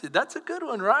granted. That's a good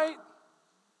one, right?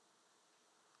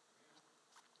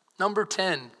 Number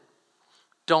 10,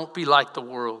 don't be like the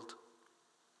world.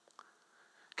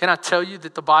 Can I tell you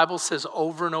that the Bible says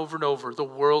over and over and over, the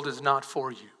world is not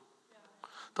for you.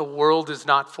 The world is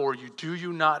not for you. Do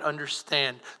you not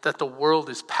understand that the world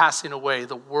is passing away?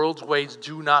 The world's ways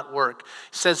do not work.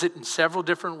 It says it in several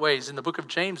different ways. In the book of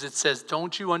James, it says,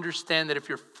 don't you understand that if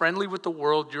you're friendly with the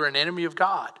world, you're an enemy of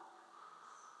God?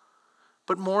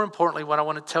 But more importantly, what I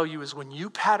want to tell you is when you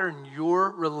pattern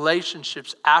your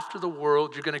relationships after the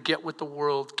world, you're going to get what the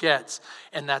world gets,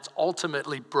 and that's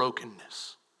ultimately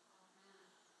brokenness.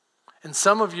 And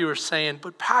some of you are saying,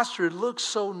 but Pastor, it looks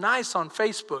so nice on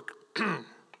Facebook.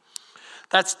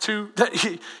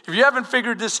 If you haven't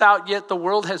figured this out yet, the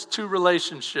world has 2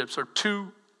 relationships or 2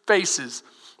 faces.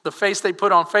 The face they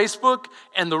put on Facebook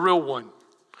and the real one.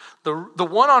 The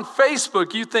one on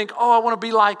Facebook, you think, oh, I want to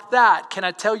be like that. Can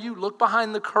I tell you, look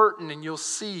behind the curtain and you'll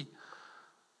see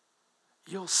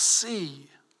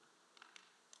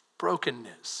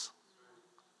brokenness.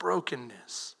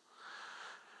 Brokenness.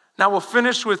 Now we'll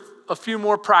finish with a few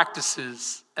more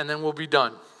practices and then we'll be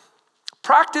done.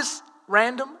 Practice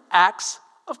random acts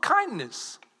of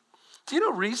kindness. Do you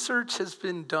know research has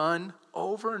been done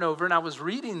over and over? And I was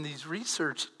reading these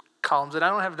research columns, and I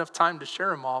don't have enough time to share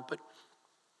them all, but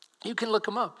you can look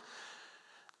them up.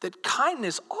 That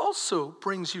kindness also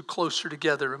brings you closer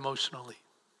together emotionally.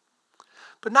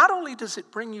 But not only does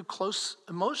it bring you close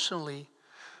emotionally,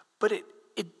 but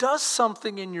it does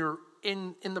something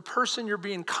in the person you're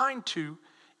being kind to.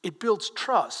 It builds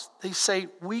trust. They say,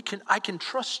 I can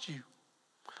trust you.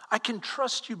 I can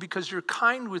trust you because you're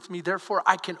kind with me, therefore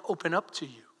I can open up to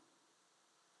you.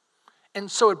 And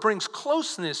so it brings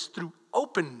closeness through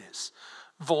openness,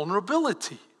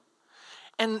 vulnerability.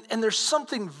 And there's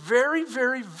something very,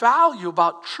 very valuable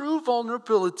about true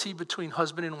vulnerability between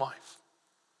husband and wife.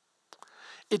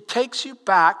 It takes you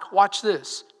back, watch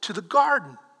this, to the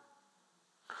garden.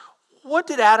 What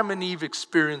did Adam and Eve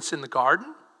experience in the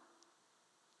garden?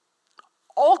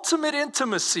 Ultimate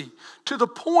intimacy to the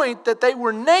point that they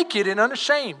were naked and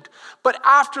unashamed. But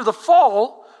after the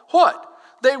fall, what?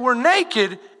 They were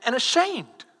naked and ashamed.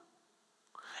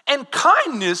 And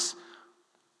kindness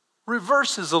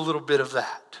reverses a little bit of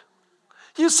that.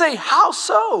 You say, how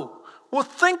so? Well,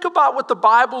 think about what the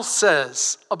Bible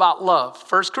says about love.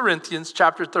 1 Corinthians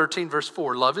chapter 13, verse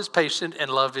 4. Love is patient and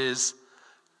love is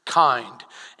kind.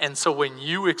 And so when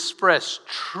you express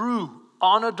true,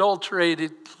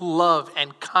 unadulterated love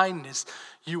and kindness,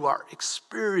 you are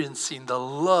experiencing the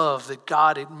love that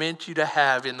God had meant you to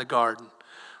have in the garden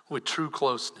with true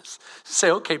closeness. You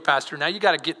say, okay, Pastor, now you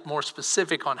got to get more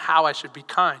specific on how I should be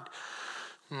kind.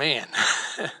 Man,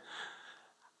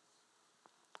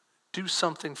 do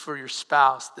something for your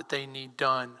spouse that they need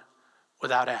done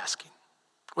without asking,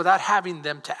 without having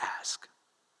them to ask.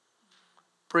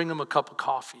 Bring them a cup of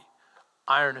coffee,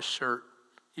 iron a shirt.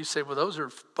 You say, well, those are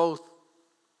both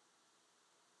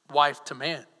wife to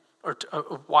man, or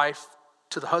wife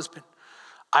to the husband.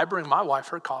 I bring my wife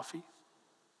her coffee.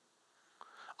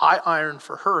 I iron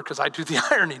for her because I do the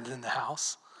ironing in the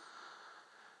house.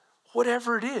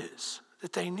 Whatever it is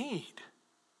that they need,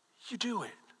 you do it.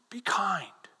 Be kind.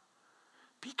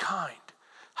 Be kind.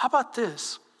 How about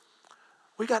this?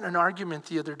 We got in an argument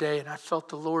the other day, and I felt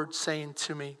the Lord saying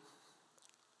to me,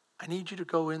 I need you to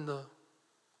go in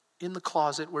the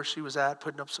closet where she was at,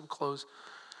 putting up some clothes,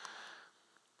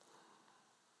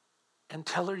 and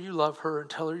tell her you love her and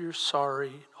tell her you're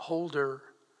sorry. Hold her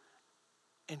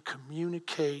and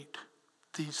communicate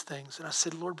these things. And I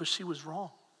said, Lord, but she was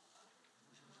wrong.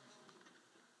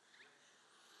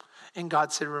 And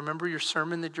God said, remember your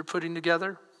sermon that you're putting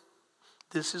together?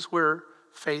 This is where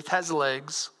faith has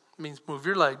legs. It means move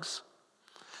your legs.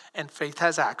 And faith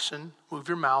has action. Move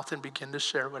your mouth and begin to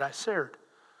share what I shared.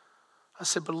 I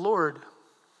said, but Lord.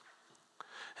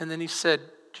 And then he said,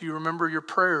 do you remember your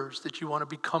prayers that you want to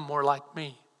become more like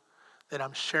me? That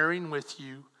I'm sharing with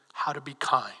you how to be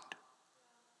kind.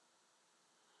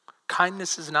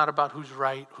 Kindness is not about who's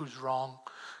right, who's wrong.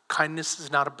 Kindness is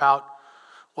not about,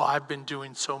 well, I've been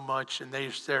doing so much and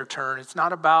it's their turn. It's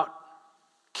not about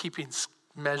keeping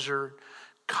measure.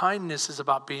 Kindness is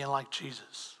about being like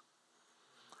Jesus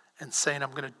and saying,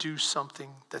 I'm going to do something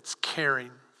that's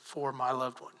caring for my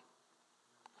loved one.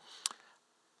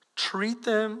 Treat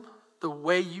them the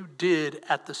way you did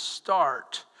at the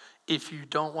start if you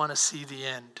don't want to see the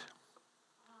end.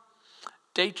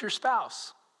 Date your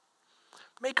spouse.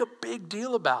 Make a big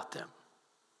deal about them.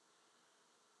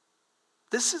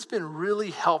 This has been really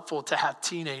helpful to have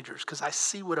teenagers because I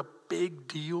see what a big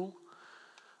deal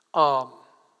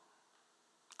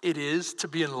it is to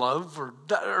be in love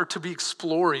or to be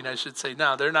exploring, I should say.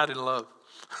 No, they're not in love.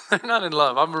 They're not in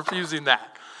love. I'm refusing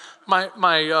that. My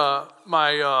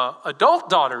adult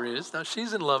daughter is. Now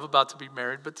she's in love, about to be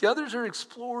married, but the others are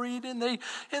exploring and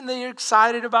they're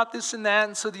excited about this and that.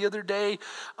 And so the other day,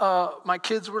 my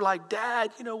kids were like,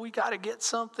 Dad, we got to get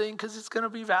something because it's going to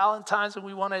be Valentine's and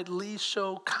we want to at least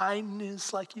show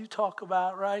kindness like you talk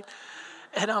about, right?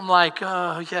 And I'm like,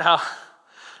 yeah,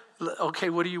 okay,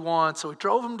 what do you want? So we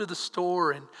drove them to the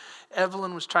store and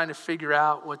Evelyn was trying to figure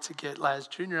out what to get Laz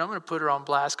Jr. I'm going to put her on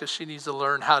blast because she needs to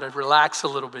learn how to relax a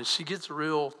little bit. She gets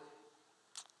real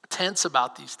tense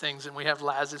about these things, and we have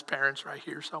Laz's parents right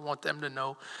here, so I want them to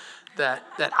know that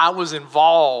I was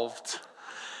involved.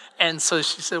 And so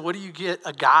she said, what do you get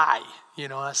a guy?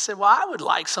 And I said, well, I would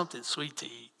like something sweet to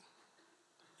eat.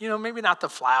 Maybe not the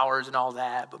flowers and all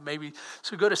that, but maybe.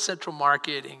 So we go to Central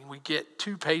Market, and we get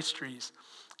 2 pastries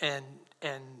and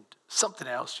something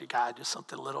else, just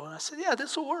something little. And I said, yeah,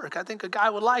 this will work. I think a guy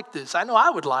would like this. I know I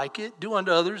would like it. Do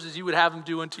unto others as you would have them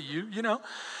do unto you,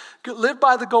 Live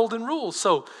by the golden rule.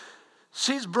 So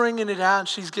she's bringing it out, and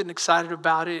she's getting excited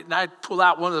about it. And I pull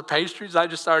out one of the pastries. I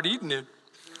just start eating it.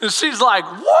 And she's like,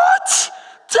 what?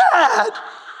 Dad?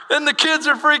 And the kids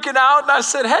are freaking out. And I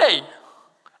said, hey,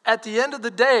 at the end of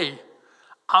the day,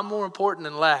 I'm more important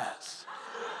than Laz.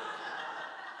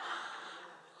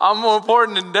 I'm more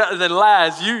important than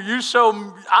Laz. You show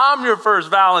me, I'm your first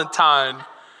Valentine,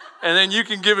 and then you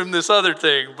can give him this other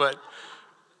thing. But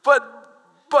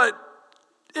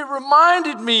it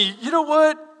reminded me, you know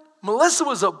what? Melissa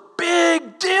was a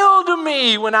big deal to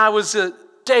me when I was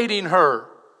dating her.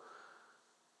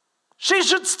 She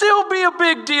should still be a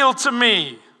big deal to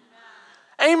me.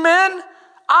 Amen?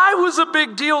 I was a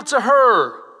big deal to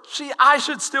her. I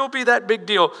should still be that big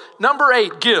deal. Number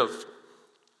 8, give.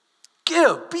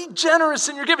 Give. Be generous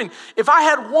in your giving. If I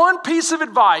had one piece of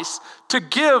advice to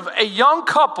give a young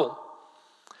couple,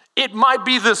 it might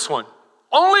be this one.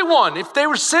 Only one. If they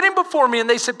were sitting before me and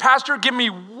they said, Pastor, give me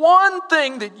one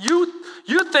thing that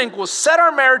you think will set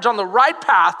our marriage on the right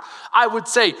path, I would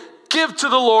say, give to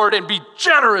the Lord and be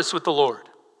generous with the Lord.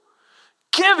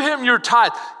 Give him your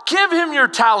tithe. Give him your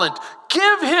talent.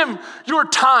 Give him your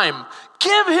time.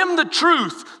 Give him the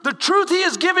truth. The truth he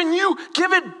has given you,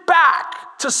 give it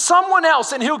back to someone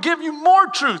else and he'll give you more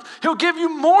truth. He'll give you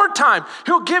more time.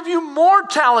 He'll give you more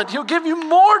talent. He'll give you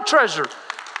more treasure.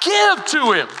 Give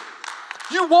to him.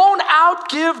 You won't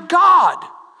outgive God.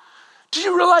 Do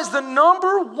you realize the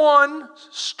number one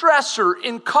stressor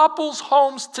in couples'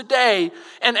 homes today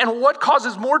and what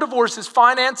causes more divorce is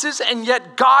finances, and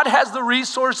yet God has the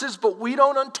resources, but we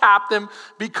don't untap them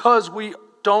because we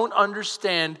don't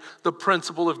understand the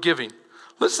principle of giving.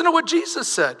 Listen to what Jesus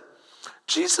said.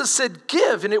 Jesus said,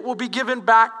 give and it will be given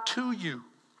back to you.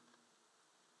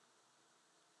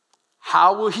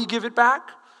 How will he give it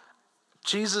back?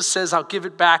 Jesus says, I'll give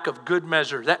it back of good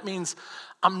measure. That means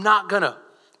I'm not going to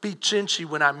be chinchy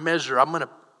when I measure. I'm going to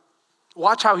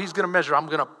watch how he's going to measure. I'm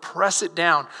going to press it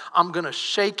down. I'm going to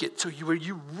shake it where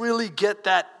you really get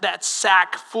that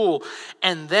sack full.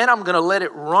 And then I'm going to let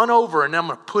it run over and I'm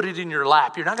going to put it in your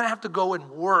lap. You're not going to have to go and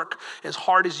work as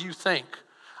hard as you think.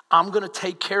 I'm going to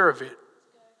take care of it.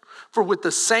 For with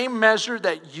the same measure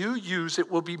that you use,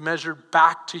 it will be measured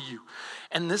back to you.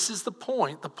 And this is the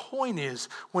point. The point is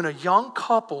when a young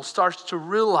couple starts to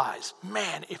realize,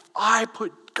 man, if I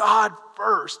put God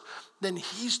first, then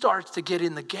he starts to get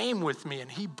in the game with me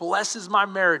and he blesses my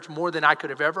marriage more than I could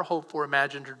have ever hoped for,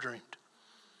 imagined, or dreamed.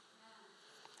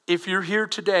 If you're here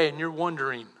today and you're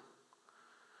wondering,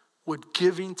 would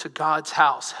giving to God's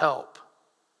house help?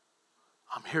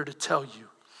 I'm here to tell you,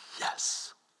 yes.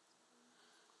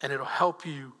 And it'll help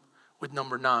you with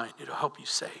number 9. It'll help you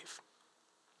save.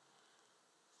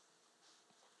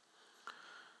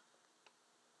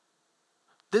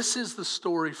 This is the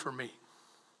story for me.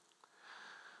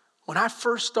 When I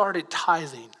first started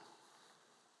tithing,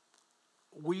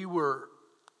 I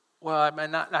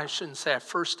shouldn't say I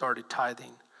first started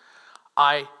tithing.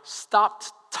 I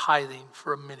stopped tithing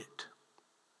for a minute.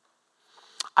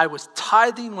 I was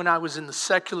tithing when I was in the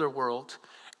secular world,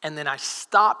 and then I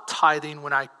stopped tithing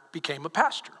when I became a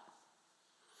pastor.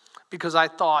 Because I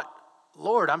thought,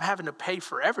 Lord, I'm having to pay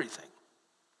for everything.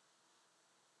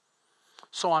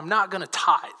 So I'm not going to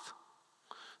tithe.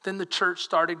 Then the church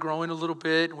started growing a little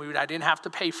bit, and I didn't have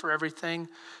to pay for everything,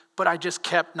 but I just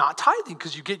kept not tithing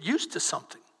because you get used to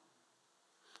something.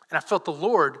 And I felt the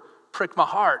Lord prick my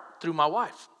heart through my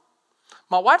wife.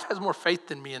 My wife has more faith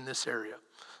than me in this area.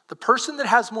 The person that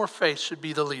has more faith should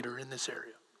be the leader in this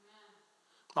area.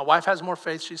 My wife has more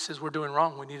faith. She says, we're doing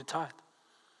wrong. We need to tithe.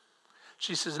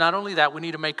 She says, not only that, we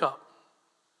need to make up.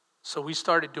 So we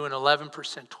started doing 11%,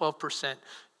 12%.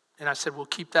 And I said, we'll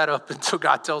keep that up until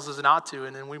God tells us not to.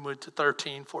 And then we moved to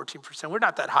 13, 14%. We're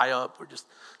not that high up. We're just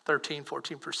 13,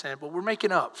 14%. But we're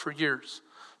making up for years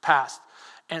past.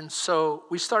 And so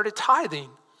we started tithing.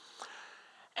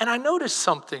 And I noticed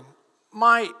something.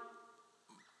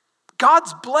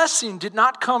 God's blessing did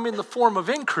not come in the form of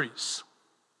increase.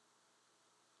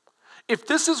 If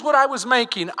this is what I was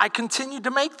making, I continued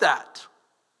to make that.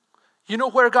 You know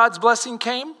where God's blessing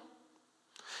came?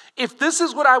 If this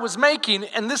is what I was making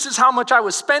and this is how much I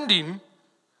was spending,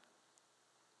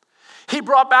 he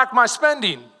brought back my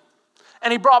spending.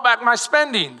 And he brought back my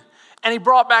spending. And he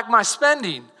brought back my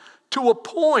spending to a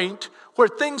point where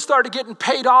things started getting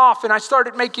paid off and I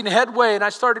started making headway and I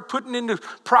started putting into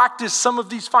practice some of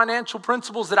these financial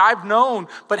principles that I've known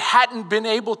but hadn't been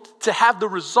able to have the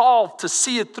resolve to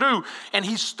see it through. And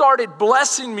he started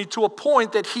blessing me to a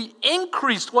point that he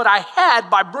increased what I had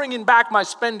by bringing back my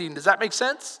spending. Does that make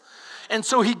sense? And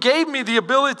so he gave me the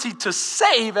ability to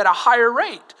save at a higher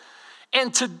rate.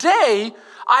 And today,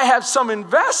 I have some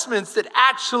investments that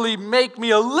actually make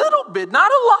me a little bit,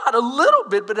 not a lot, a little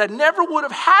bit, but I never would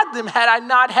have had them had I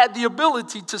not had the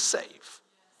ability to save.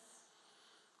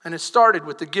 And it started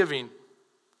with the giving.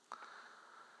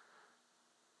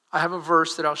 I have a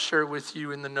verse that I'll share with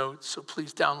you in the notes, so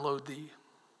please download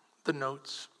the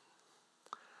notes.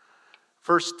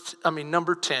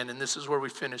 Number 10, and this is where we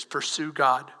finish. Pursue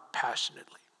God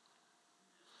passionately.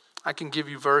 I can give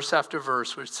you verse after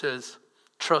verse which says,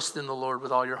 trust in the Lord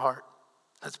with all your heart.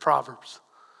 That's Proverbs.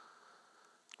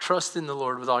 Trust in the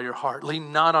Lord with all your heart.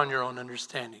 Lean not on your own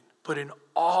understanding, but in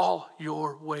all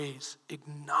your ways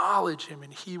acknowledge him,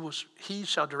 and he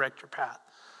shall direct your path.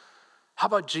 How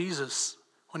about Jesus?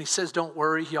 When he says don't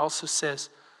worry, he also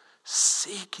says,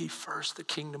 seek ye first the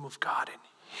kingdom of God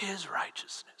and his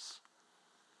righteousness.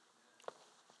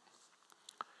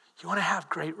 You want to have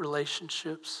great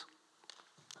relationships?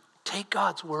 Take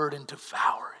God's word and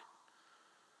devour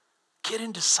it. Get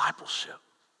in discipleship.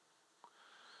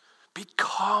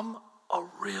 Become a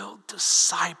real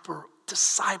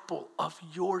disciple of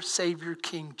your Savior,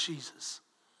 King Jesus.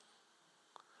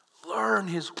 Learn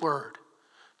his word.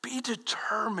 Be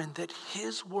determined that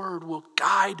his word will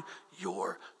guide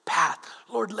your path.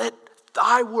 Lord, let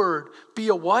thy word be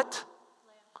a what?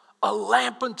 A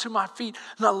lamp unto my feet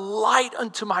and a light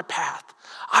unto my path.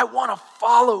 I want to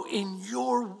follow in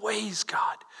your ways,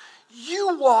 God.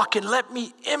 You walk and let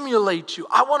me emulate you.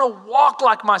 I want to walk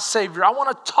like my Savior. I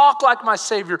want to talk like my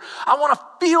Savior. I want to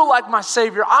feel like my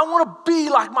Savior. I want to be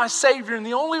like my Savior. And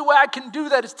the only way I can do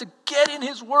that is to get in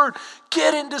his word,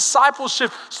 get in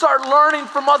discipleship, start learning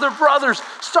from other brothers,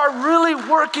 start really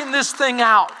working this thing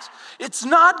out. It's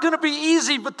not going to be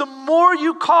easy, but the more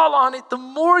you call on it, the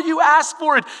more you ask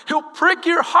for it, he'll prick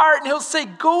your heart and he'll say,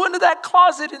 go into that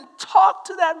closet and talk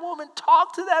to that woman,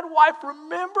 talk to that wife.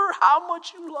 Remember how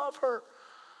much you love her.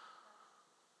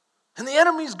 And the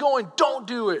enemy's going, don't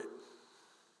do it.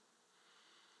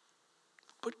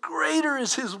 But greater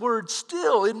is his word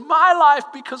still in my life.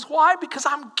 Because why? Because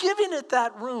I'm giving it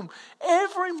that room.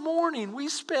 Every morning we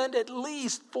spend at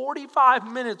least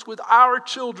 45 minutes with our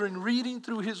children reading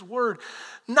through his word.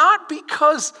 Not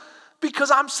because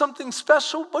I'm something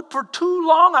special, but for too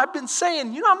long I've been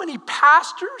saying, you know how many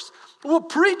pastors will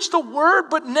preach the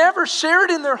word but never share it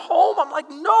in their home? I'm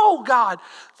like, no, God,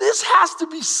 this has to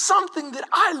be something that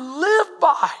I live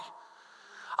by.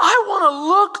 I want to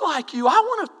look like you. I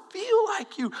want to feel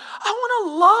like you. I want to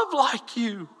love like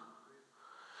you.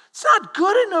 It's not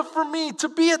good enough for me to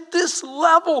be at this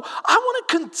level. I want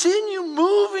to continue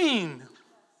moving.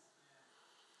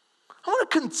 I want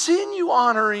to continue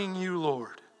honoring you,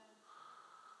 Lord.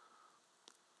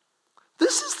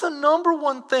 This is the number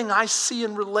one thing I see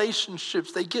in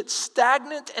relationships. They get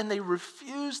stagnant and they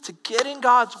refuse to get in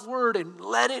God's word and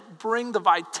let it bring the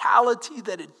vitality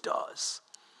that it does.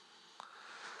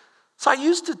 So I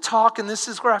used to talk, and this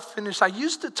is where I finished. I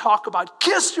used to talk about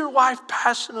kiss your wife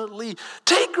passionately,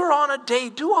 take her on a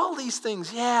date, do all these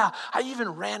things. Yeah, I even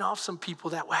ran off some people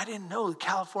that way. I didn't know the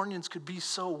Californians could be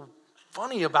so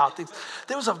funny about things.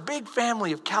 There was a big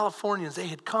family of Californians. They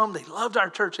had come, they loved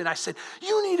our church, and I said,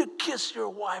 you need to kiss your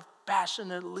wife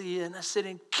passionately. And I said,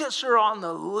 and kiss her on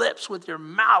the lips with your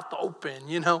mouth open,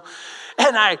 you know.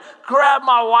 And I grabbed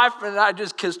my wife and I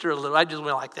just kissed her a little. I just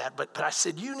went like that. But I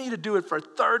said, you need to do it for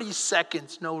 30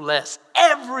 seconds, no less,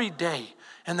 every day.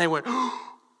 And they went,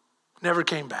 never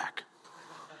came back.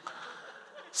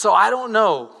 So I don't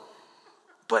know.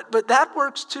 But that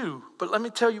works too. But let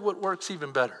me tell you what works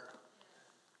even better.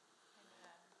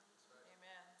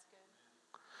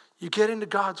 You get into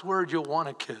God's word, you'll want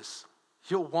to kiss.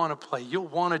 You'll want to play. You'll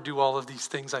want to do all of these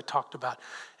things I talked about.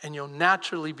 And you'll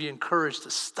naturally be encouraged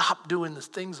to stop doing the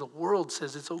things the world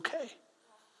says it's okay.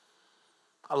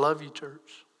 I love you,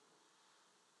 church.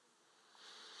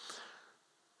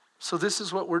 So this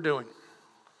is what we're doing.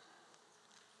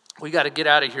 We got to get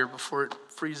out of here before it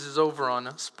freezes over on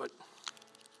us. But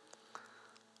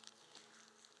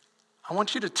I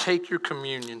want you to take your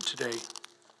communion today.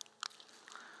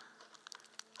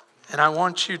 And I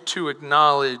want you to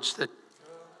acknowledge that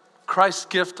Christ's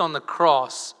gift on the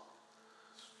cross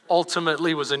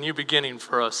ultimately was a new beginning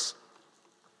for us.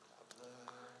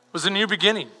 It was a new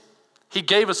beginning. He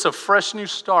gave us a fresh new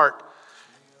start,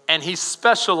 and he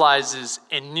specializes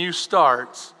in new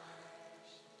starts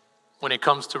when it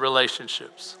comes to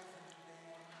relationships.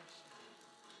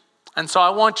 And so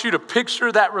I want you to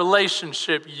picture that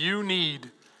relationship you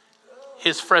need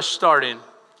his fresh start in.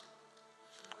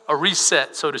 A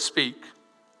reset, so to speak.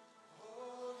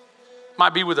 It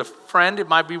might be with a friend, it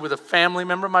might be with a family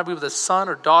member, it might be with a son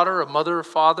or daughter, a mother or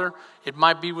father, it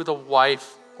might be with a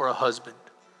wife or a husband.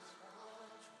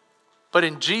 But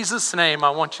in Jesus' name, I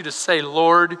want you to say,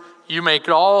 Lord, you make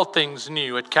all things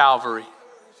new at Calvary.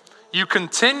 You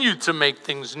continue to make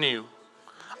things new.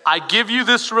 I give you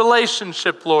this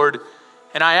relationship, Lord,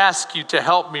 and I ask you to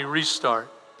help me restart.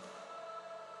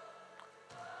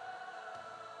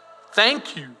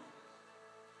 Thank you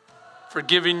for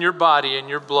giving your body and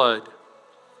your blood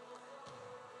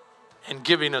and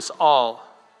giving us all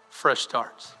fresh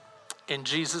starts. In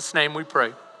Jesus' name we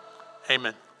pray.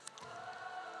 Amen.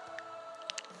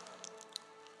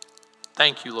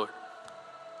 Thank you, Lord.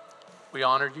 We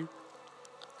honored you.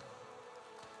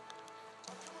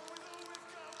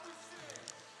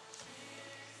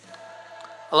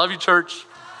 I love you, church.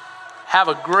 Have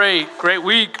a great, great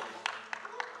week.